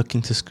might be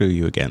looking to screw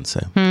you again.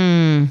 So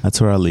that's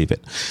where I'll leave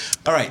it.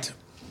 All right.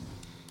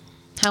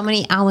 How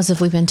many hours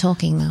have we been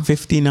talking now?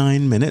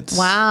 59 minutes.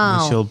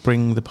 Wow. We shall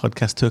bring the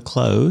podcast to a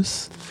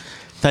close.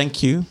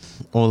 Thank you,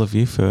 all of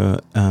you, for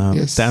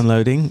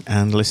downloading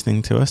and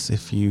listening to us.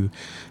 If you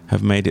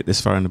have made it this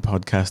far in the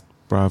podcast,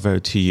 bravo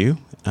to you.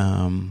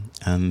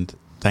 And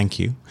thank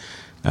you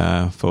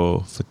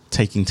for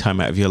taking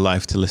time out of your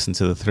life to listen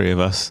to the three of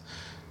us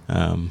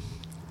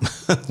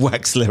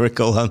wax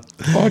lyrical.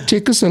 Or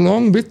take us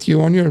along with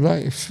you on your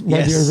life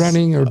while you're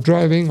running or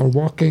driving or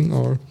walking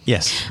or...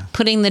 Yes.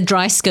 Putting the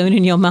dry scone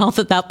in your mouth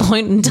at that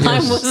point in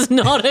time was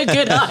not a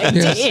good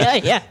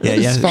idea.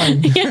 It's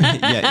fine.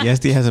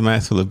 Yazdi has a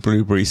mouthful of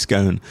blueberry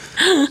scone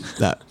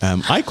that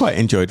I quite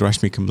enjoyed.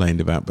 Rashmi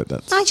complained about, but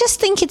that's... I just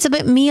think it's a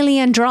bit mealy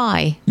and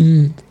dry.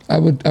 I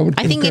would.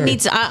 I think it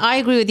needs. I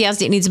agree with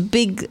Yazdi. It needs a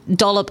big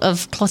dollop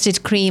of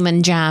clotted cream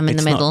and jam in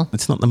the middle.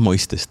 It's not the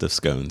moistest of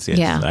scones. Yes.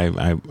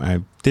 Yeah. I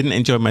didn't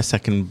enjoy my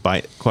second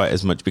bite quite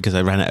as much because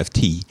I ran out of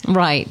tea.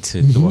 Right.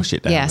 To wash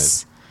it down.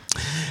 Yes.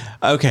 With.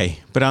 Okay,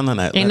 but on that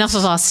note, enough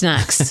of our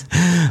snacks.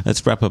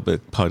 Let's wrap up the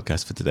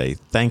podcast for today.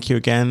 Thank you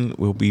again.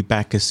 We'll be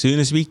back as soon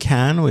as we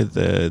can with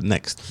the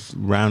next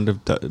round of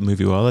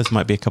Movie Wallahs.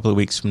 Might be a couple of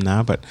weeks from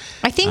now, but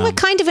I think we're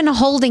kind of in a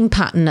holding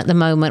pattern at the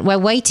moment. We're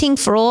waiting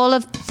for all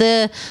of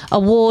the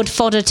award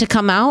fodder to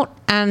come out,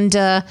 and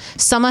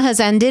summer has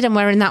ended, and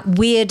we're in that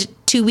weird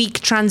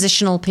 2-week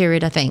transitional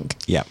period, I think.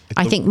 Yeah.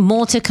 I think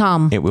more to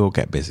come. It will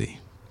get busy.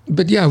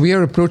 But yeah, we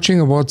are approaching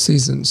award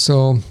season,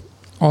 so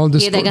all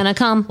the they're going to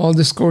come. All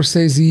the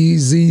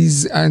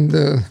Scorsese's and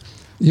the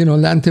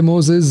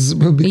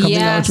Lanthimoses will be coming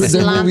out with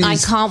their movies. I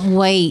can't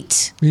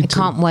wait. I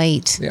can't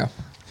wait. Yeah.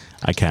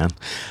 I can.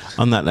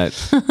 On that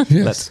note,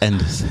 let's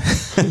end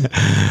this.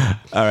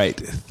 All right.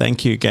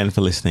 Thank you again for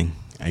listening.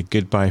 A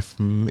goodbye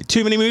from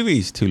too many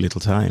movies, too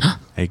little time.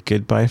 A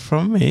goodbye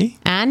from me.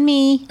 And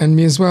me. And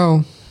me as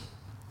well.